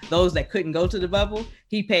bubble, those that couldn't go to the bubble,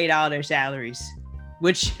 he paid all their salaries,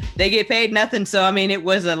 which they get paid nothing. So I mean, it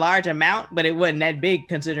was a large amount, but it wasn't that big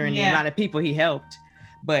considering the amount of people he helped.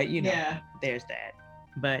 But there's that.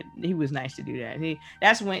 But he was nice to do that.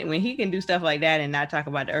 That's when he can do stuff like that and not talk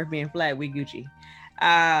about the earth being flat, we Gucci.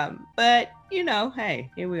 But hey,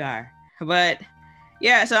 here we are. But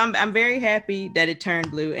yeah, so I'm very happy that it turned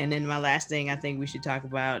blue. And then my last thing, I think we should talk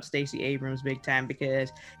about Stacey Abrams big time,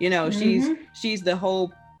 because she's the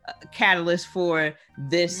whole catalyst for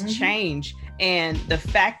this change. And the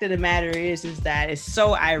fact of the matter is that it's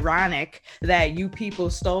so ironic that you people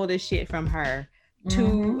stole this shit from her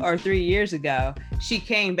 2 or 3 years ago. She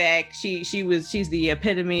came back. She's the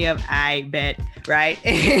epitome of I bet, right?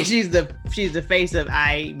 she's the face of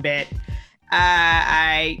I bet.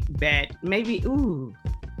 I bet. Maybe,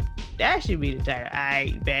 that should be the title.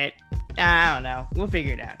 I bet. I don't know. We'll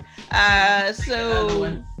figure it out.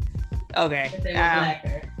 So,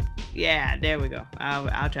 okay. Yeah, there we go.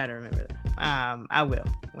 I'll try to remember that. I will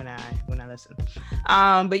when I listen.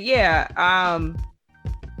 But yeah,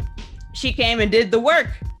 she came and did the work.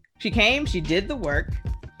 She did the work,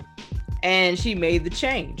 and she made the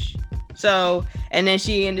change. So, and then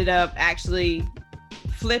she ended up actually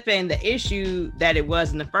flipping the issue that it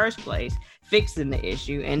was in the first place, fixing the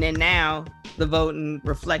issue, and then now the voting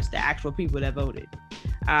reflects the actual people that voted.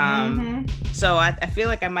 So I feel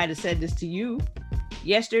like I might have said this to you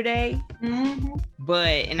yesterday,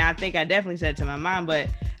 and I think I definitely said it to my mom, but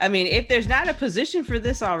I mean, if there's not a position for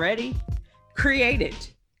this already, create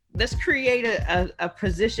it. Let's create a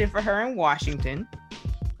position for her in Washington,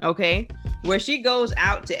 okay, where she goes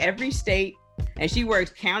out to every state and she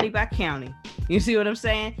works county by county. You see what I'm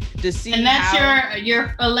saying? To see, and that's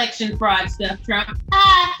your election fraud stuff, Trump.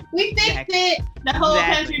 We fixed it. The whole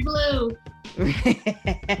country blue.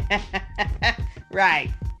 Right.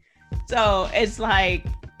 So it's like,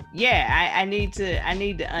 yeah, I need to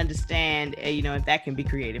understand, if that can be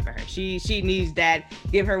created for her. She needs that.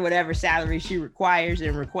 Give her whatever salary she requires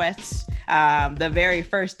and requests. The very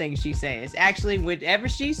first thing she says, actually, whatever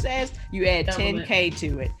she says, you add $10K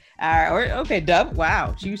to it. Double.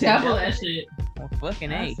 Wow, she said double that shit. Oh,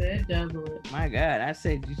 fucking A. I said double it. My God, I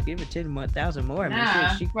said just give her 10,000 more.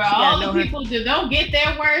 Nah, for all the people who don't get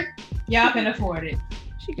their worth, y'all can afford it.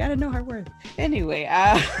 She gotta know her worth. Anyway,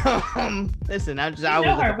 listen, I was know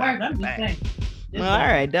her worth. I'm just saying. Well, all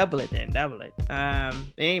right, double it then, double it.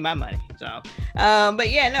 It ain't my money, so. But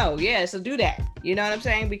yeah, no, yeah. So do that. You know what I'm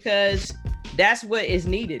saying? Because that's what is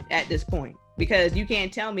needed at this point. Because you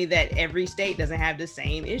can't tell me that every state doesn't have the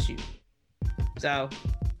same issue. So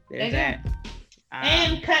there's that.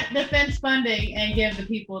 And cut defense funding and give the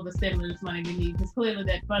people the stimulus money we need, because clearly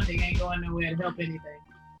that funding ain't going nowhere to help anything.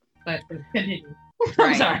 But continue.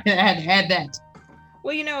 I'm sorry, I had to add that.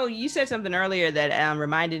 Well, you know, you said something earlier that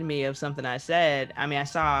reminded me of something I said. I mean, I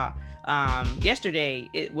saw yesterday,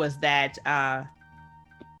 it was that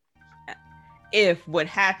if what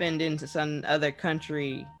happened in some other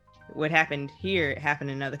country, what happened here happened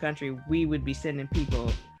in another country, we would be sending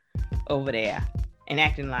people over there and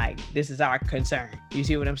acting like this is our concern. You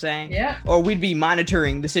see what I'm saying? Yeah. Or we'd be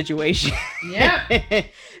monitoring the situation. Yeah.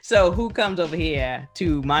 So who comes over here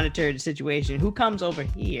to monitor the situation? Who comes over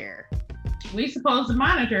here? We supposed to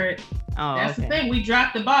monitor it. Oh, that's okay. the thing. We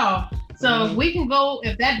dropped the ball. So we can go,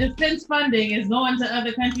 if that defense funding is going to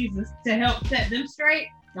other countries to help set them straight,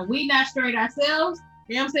 and we not straight ourselves,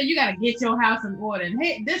 you know what I'm saying? You got to get your house in order. And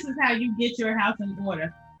hey, this is how you get your house in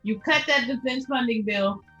order. You cut that defense funding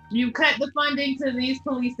bill. You cut the funding to these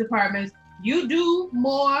police departments. You do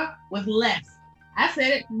more with less. I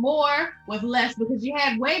said it, more with less, because you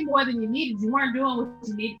had way more than you needed. You weren't doing what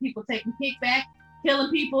you needed. People taking kickback,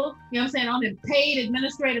 killing people, you know what I'm saying, on the paid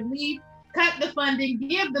administrative leave. Cut the funding,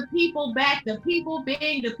 give the people back, the people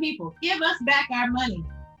being the people. Give us back our money.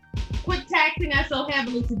 Quit taxing us so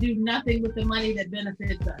heavily to do nothing with the money that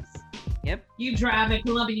benefits us. Yep. You drive in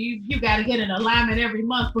Columbia, you got to get an alignment every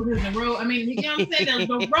month because the road, I mean, you know what I'm saying?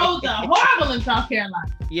 The roads are horrible in South Carolina.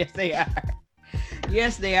 Yes, they are.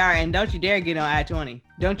 Yes, they are. And don't you dare get on I-20.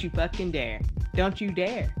 Don't you fucking dare. Don't you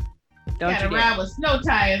dare. Don't you gotta ride with snow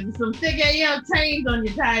tires and some thick chains on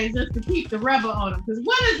your tires just to keep the rubber on them. Because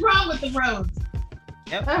what is wrong with the roads?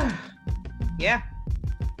 Yep. Yeah.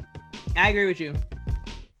 I agree with you.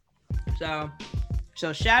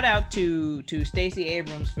 So shout out to Stacey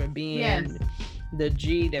Abrams for being the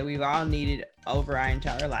G that we've all needed over our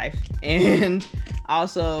entire life. And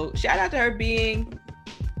also shout out to her being,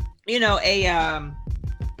 you know, a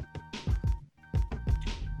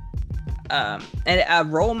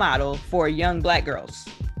role model for young Black girls.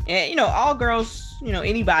 And, you know, all girls, you know,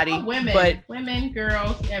 anybody. Women,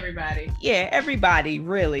 girls, everybody. Yeah, everybody,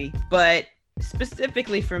 really. But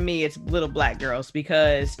specifically for me, it's little Black girls,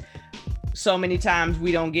 because so many times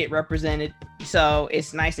we don't get represented. So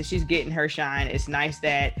it's nice that she's getting her shine. It's nice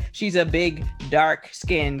that she's a big,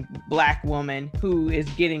 dark-skinned Black woman who is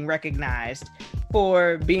getting recognized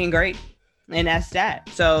for being great. And that's that.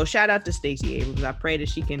 So shout out to Stacey Abrams. I pray that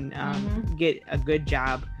she can get a good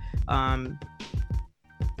job and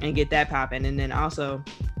get that popping. And then also,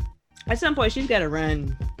 at some point, she's got to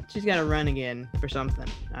run. She's got to run again for something.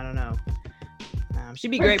 I don't know. She'd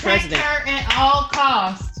be great president. Protect her at all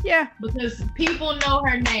costs. Yeah. Because people know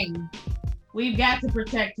her name. We've got to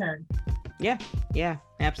protect her. Yeah,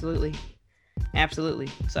 absolutely. Absolutely.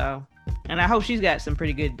 So, and I hope she's got some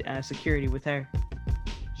pretty good security with her.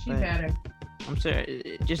 She better. I'm sure,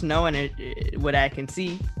 just knowing it, what I can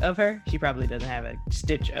see of her, she probably doesn't have a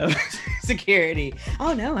stitch of security.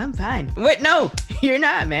 Oh no, I'm fine. Wait, no, you're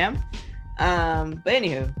not, ma'am. But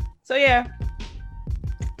anywho, so yeah,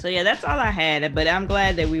 that's all I had. But I'm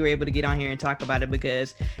glad that we were able to get on here and talk about it,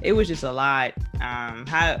 because it was just a lot.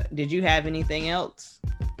 How did you have anything else?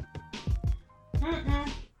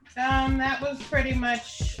 That was pretty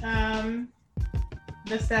much the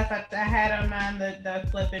stuff I had on mine. The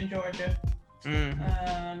flip in Georgia.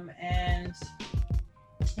 And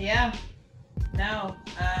yeah, no,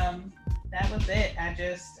 that was it. I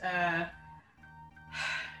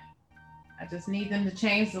just need them to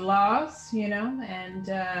change the laws, you know,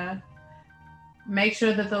 and make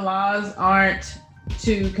sure that the laws aren't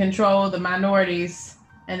to control the minorities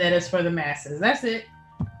and that it's for the masses. That's it.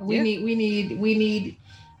 We need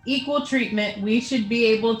equal treatment. We should be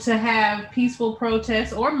able to have peaceful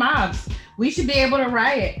protests or mobs. We should be able to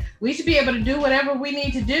riot. We should be able to do whatever we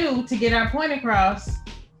need to do to get our point across.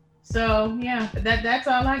 So yeah, that's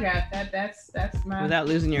all I got. That's my. Without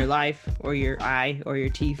losing your life or your eye or your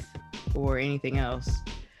teeth or anything else,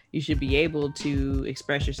 you should be able to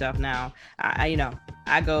express yourself. Now, I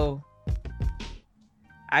go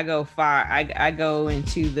far. I go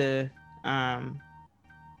into the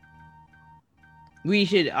we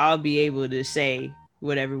should all be able to say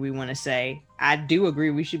whatever we want to say. I do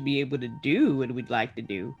agree we should be able to do what we'd like to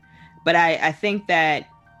do. But I think that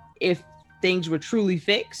if things were truly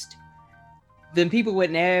fixed, then people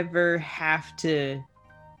would never have to,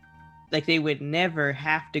 they would never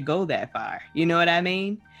have to go that far. You know what I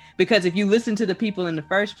mean? Because if you listen to the people in the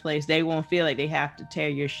first place, they won't feel like they have to tear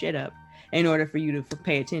your shit up in order for you to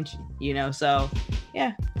pay attention, you know? So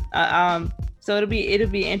yeah. So it'll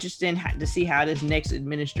be interesting to see how this next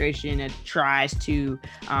administration tries to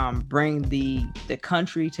bring the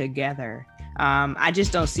country together. I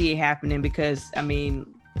just don't see it happening because, I mean,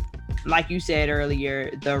 like you said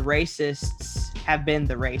earlier, the racists have been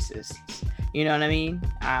the racists. You know what I mean?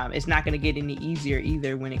 It's not going to get any easier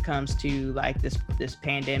either when it comes to like this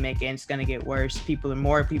pandemic, and it's going to get worse.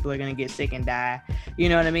 More people are going to get sick and die. You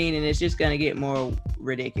know what I mean? And it's just going to get more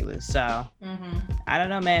ridiculous. So I don't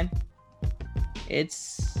know, man.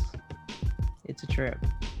 It's a trip.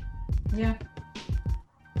 Yeah.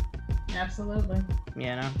 Absolutely. You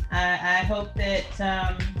know, I hope that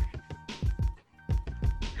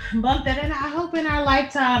bump that in. I hope in our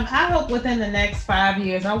lifetime, I hope within the next 5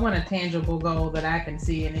 years, I want a tangible goal that I can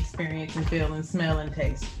see and experience and feel and smell and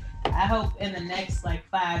taste. I hope in the next like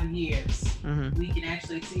 5 years, we can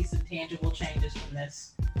actually see some tangible changes from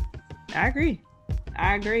this. I agree.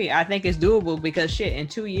 I think it's doable because shit, in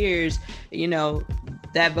 2 years, you know,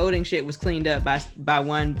 that voting shit was cleaned up by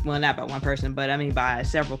one, well, not by one person, but I mean by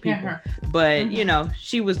several people. Yeah, but you know,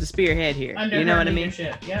 she was the spearhead here. Under you know what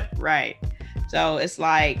leadership. I mean? Yep. Right. So it's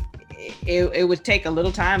like it would take a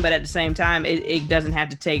little time, but at the same time, it doesn't have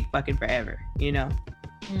to take fucking forever. You know,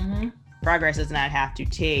 progress does not have to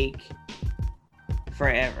take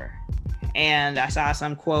forever. And I saw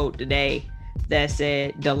some quote today that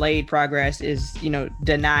said delayed progress is, you know,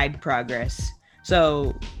 denied progress.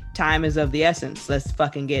 So time is of the essence. Let's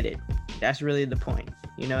fucking get it. That's really the point.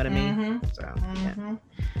 You know what I mean? So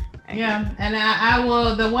yeah. And I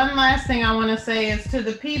will, the one last thing I want to say is to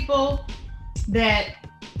the people that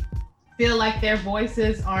feel like their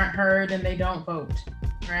voices aren't heard and they don't vote,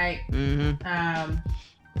 right?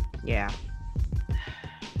 Yeah.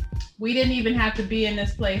 We didn't even have to be in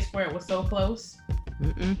this place where it was so close.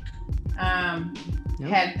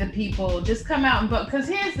 Had the people just come out and vote. Because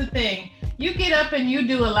here's the thing, you get up and you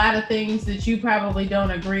do a lot of things that you probably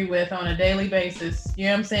don't agree with on a daily basis. You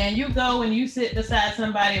know what I'm saying? You go and you sit beside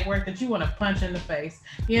somebody at work that you want to punch in the face.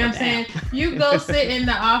 You know what I'm saying? You go sit in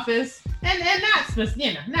the office and not,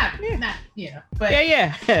 you know, not, you know, but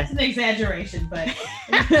it's an exaggeration, but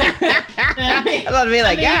I love to be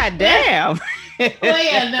like, God damn. Well,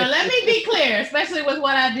 yeah, no, let me be clear, especially with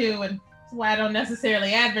what I do, and that's why I don't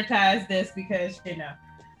necessarily advertise this, because, you know,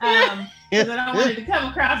 because I don't want it to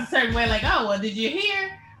come across a certain way, like, oh, well, did you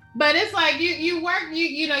hear? But it's like you work,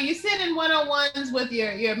 you know, you sit in one-on-ones with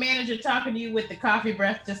your manager talking to you with the coffee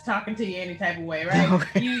breath, just talking to you any type of way, right?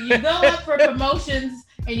 Okay. You go up for promotions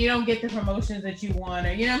and you don't get the promotions that you want,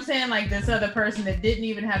 or you know what I'm saying? Like this other person that didn't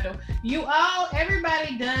even have to,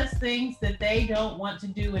 everybody does things that they don't want to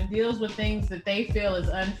do and deals with things that they feel is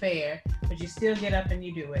unfair, but you still get up and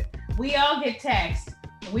you do it. We all get taxed.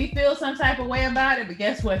 We feel some type of way about it, but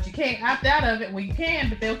guess what? You can't opt out of it. Well, you can,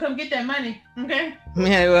 but they'll come get that money. Okay? Yeah,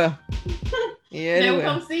 they will. Yeah, they'll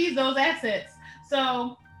come seize those assets.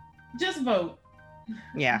 So just vote.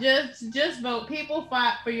 Yeah. Just vote. People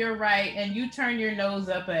fought for your right, and you turn your nose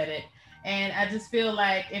up at it. And I just feel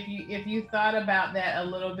like if you thought about that a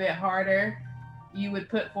little bit harder, you would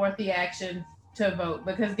put forth the action to vote.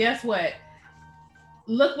 Because guess what?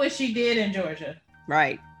 Look what she did in Georgia.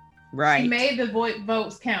 Right. She made the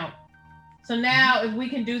votes count. So now if we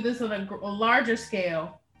can do this on a larger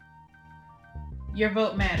scale, your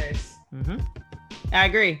vote matters. I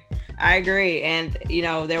agree. And, you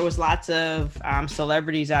know, there was lots of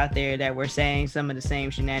celebrities out there that were saying some of the same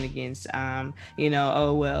shenanigans. You know,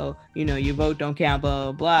 oh, well, you know, your vote don't count, blah,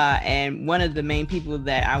 blah, blah. And one of the main people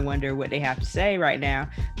that I wonder what they have to say right now,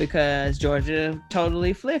 because Georgia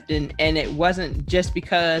totally flipped. And it wasn't just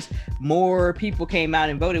because more people came out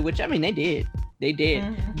and voted, which, I mean, they did.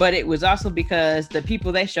 But it was also because the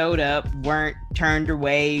people that showed up weren't turned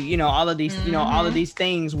away. You know, all of these, you know, all of these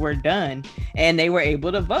things were done and they were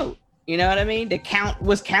able to vote. You know what I mean? The count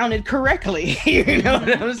was counted correctly. You know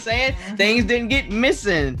what I'm saying? Things didn't get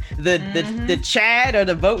missing. The chat or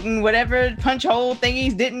the voting, whatever punch hole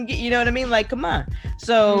thingies didn't get, you know what I mean? Like, come on.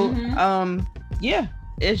 So, yeah,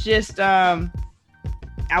 it's just, I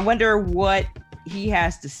wonder what he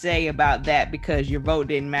has to say about that, because your vote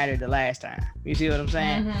didn't matter the last time. You see what I'm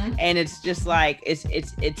saying? And it's just like,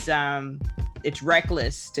 it's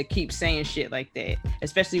reckless to keep saying shit like that,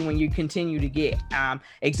 especially when you continue to get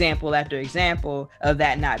example after example of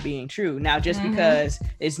that not being true. Now, just because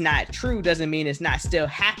it's not true doesn't mean it's not still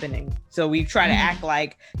happening. So we try to act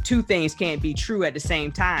like two things can't be true at the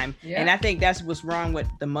same time. And I think that's what's wrong with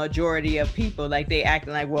the majority of people. Like, they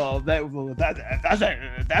acting like, that's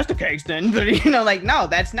the case then. But, you know, like, no,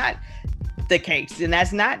 that's the case, and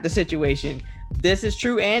that's not the situation. This is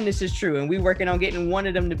true and this is true, and we're working on getting one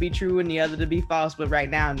of them to be true and the other to be false. But right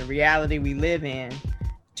now, in the reality we live in,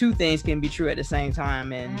 two things can be true at the same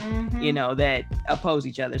time, and you know, that oppose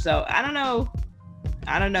each other. So I don't know.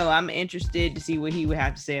 I'm interested to see what he would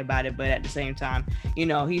have to say about it, but at the same time, you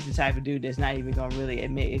know, he's the type of dude that's not even gonna really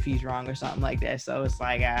admit if he's wrong or something like that. So it's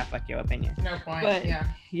like, fuck your opinion. No point. But, yeah.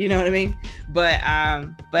 You know what I mean? But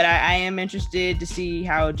I am interested to see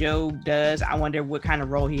how Joe does. I wonder what kind of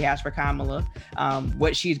role he has for Kamala,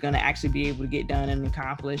 what she's gonna actually be able to get done and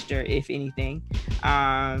accomplished, or if anything.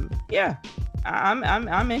 Yeah,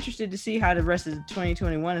 I'm interested to see how the rest of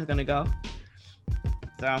 2021 is gonna go.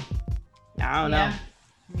 So I don't know.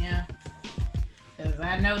 Yeah. Because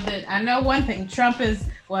I know one thing. Trump is,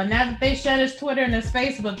 well, now that they shut his Twitter and his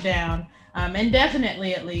Facebook down,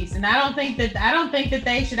 indefinitely at least. And I don't think that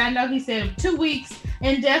they should. I know he said 2 weeks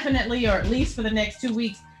indefinitely, or at least for the next 2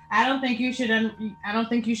 weeks. I don't think you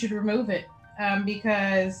should remove it.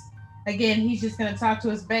 Because again, he's just going to talk to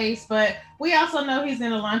his base, but we also know he's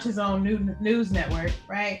going to launch his own new news network,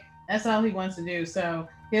 right? That's all he wants to do. So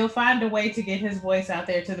he'll find a way to get his voice out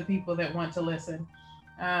there to the people that want to listen.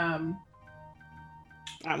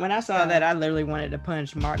 When I saw that, I literally wanted to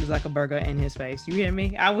punch Mark Zuckerberg in his face. You hear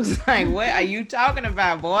me? I was like, what are you talking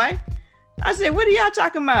about, boy? I said, what are y'all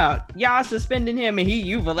talking about? Y'all suspending him, and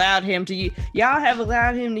y'all have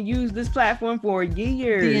allowed him to use this platform for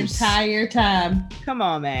years. The entire time. Come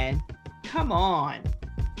on, man. Come on.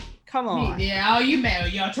 Yeah, you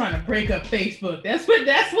mad? Y'all trying to break up Facebook. That's what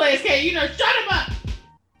it's came. You know, shut him up.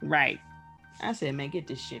 Right. I said, man, get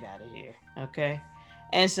this shit out of here. Okay.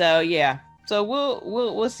 And so, yeah. So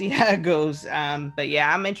we'll see how it goes. But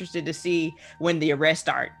yeah, I'm interested to see when the arrests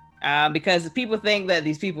start. Because people think that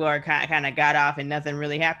these people are kind of got off and nothing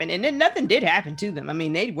really happened. And then nothing did happen to them. I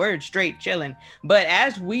mean, they were straight chilling. But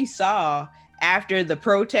as we saw after the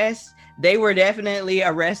protests, they were definitely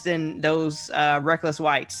arresting those reckless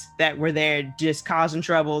whites that were there just causing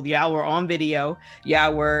trouble. Y'all were on video.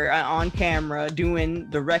 Y'all were on camera doing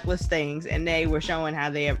the reckless things, and they were showing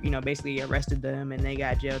how they, you know, basically arrested them and they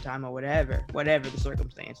got jail time or whatever the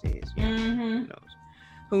circumstance is. You know,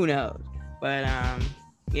 who knows? But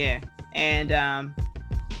yeah, and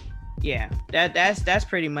yeah, that's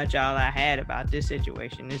pretty much all I had about this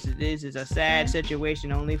situation. This is a sad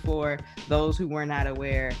situation only for those who were not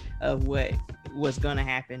aware of what was gonna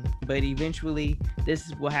happen. But eventually,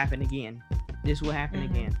 this will happen again.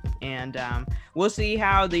 Again, and we'll see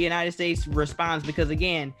how the United States responds. Because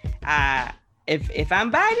again, if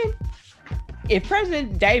I'm Biden, if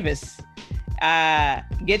President Davis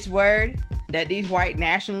gets word that these white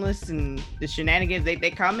nationalists and the shenanigans they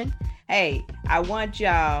coming. Hey, I want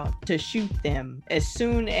y'all to shoot them as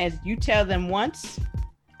soon as you tell them once,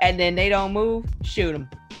 and then they don't move, shoot them.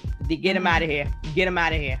 Get them out of here. Get them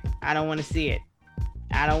out of here. I don't want to see it.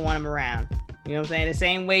 I don't want them around. You know what I'm saying? The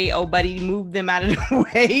same way old buddy moved them out of the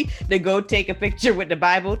way to go take a picture with the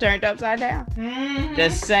Bible turned upside down. The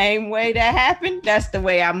same way that happened, that's the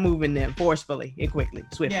way I'm moving them forcefully and quickly,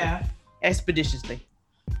 swiftly, expeditiously.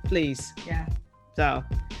 Please. Yeah. So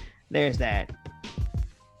there's that.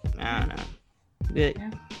 I don't know. But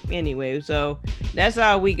anyway, so that's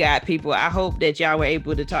all we got, people. I hope that y'all were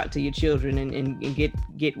able to talk to your children and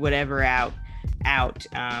get whatever out.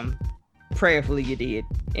 Prayerfully you did.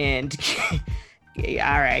 And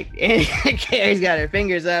all right. And Carrie's got her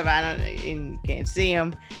fingers up. Can't see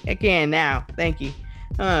them. I can now. Thank you.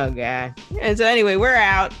 Oh God. And so anyway, we're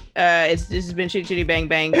out. This has been Chitty Chitty Bang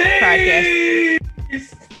Bang podcast.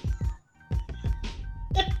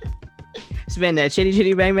 It's been the Chitty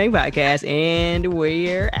Chitty Bang Bang podcast, and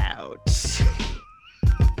we're out.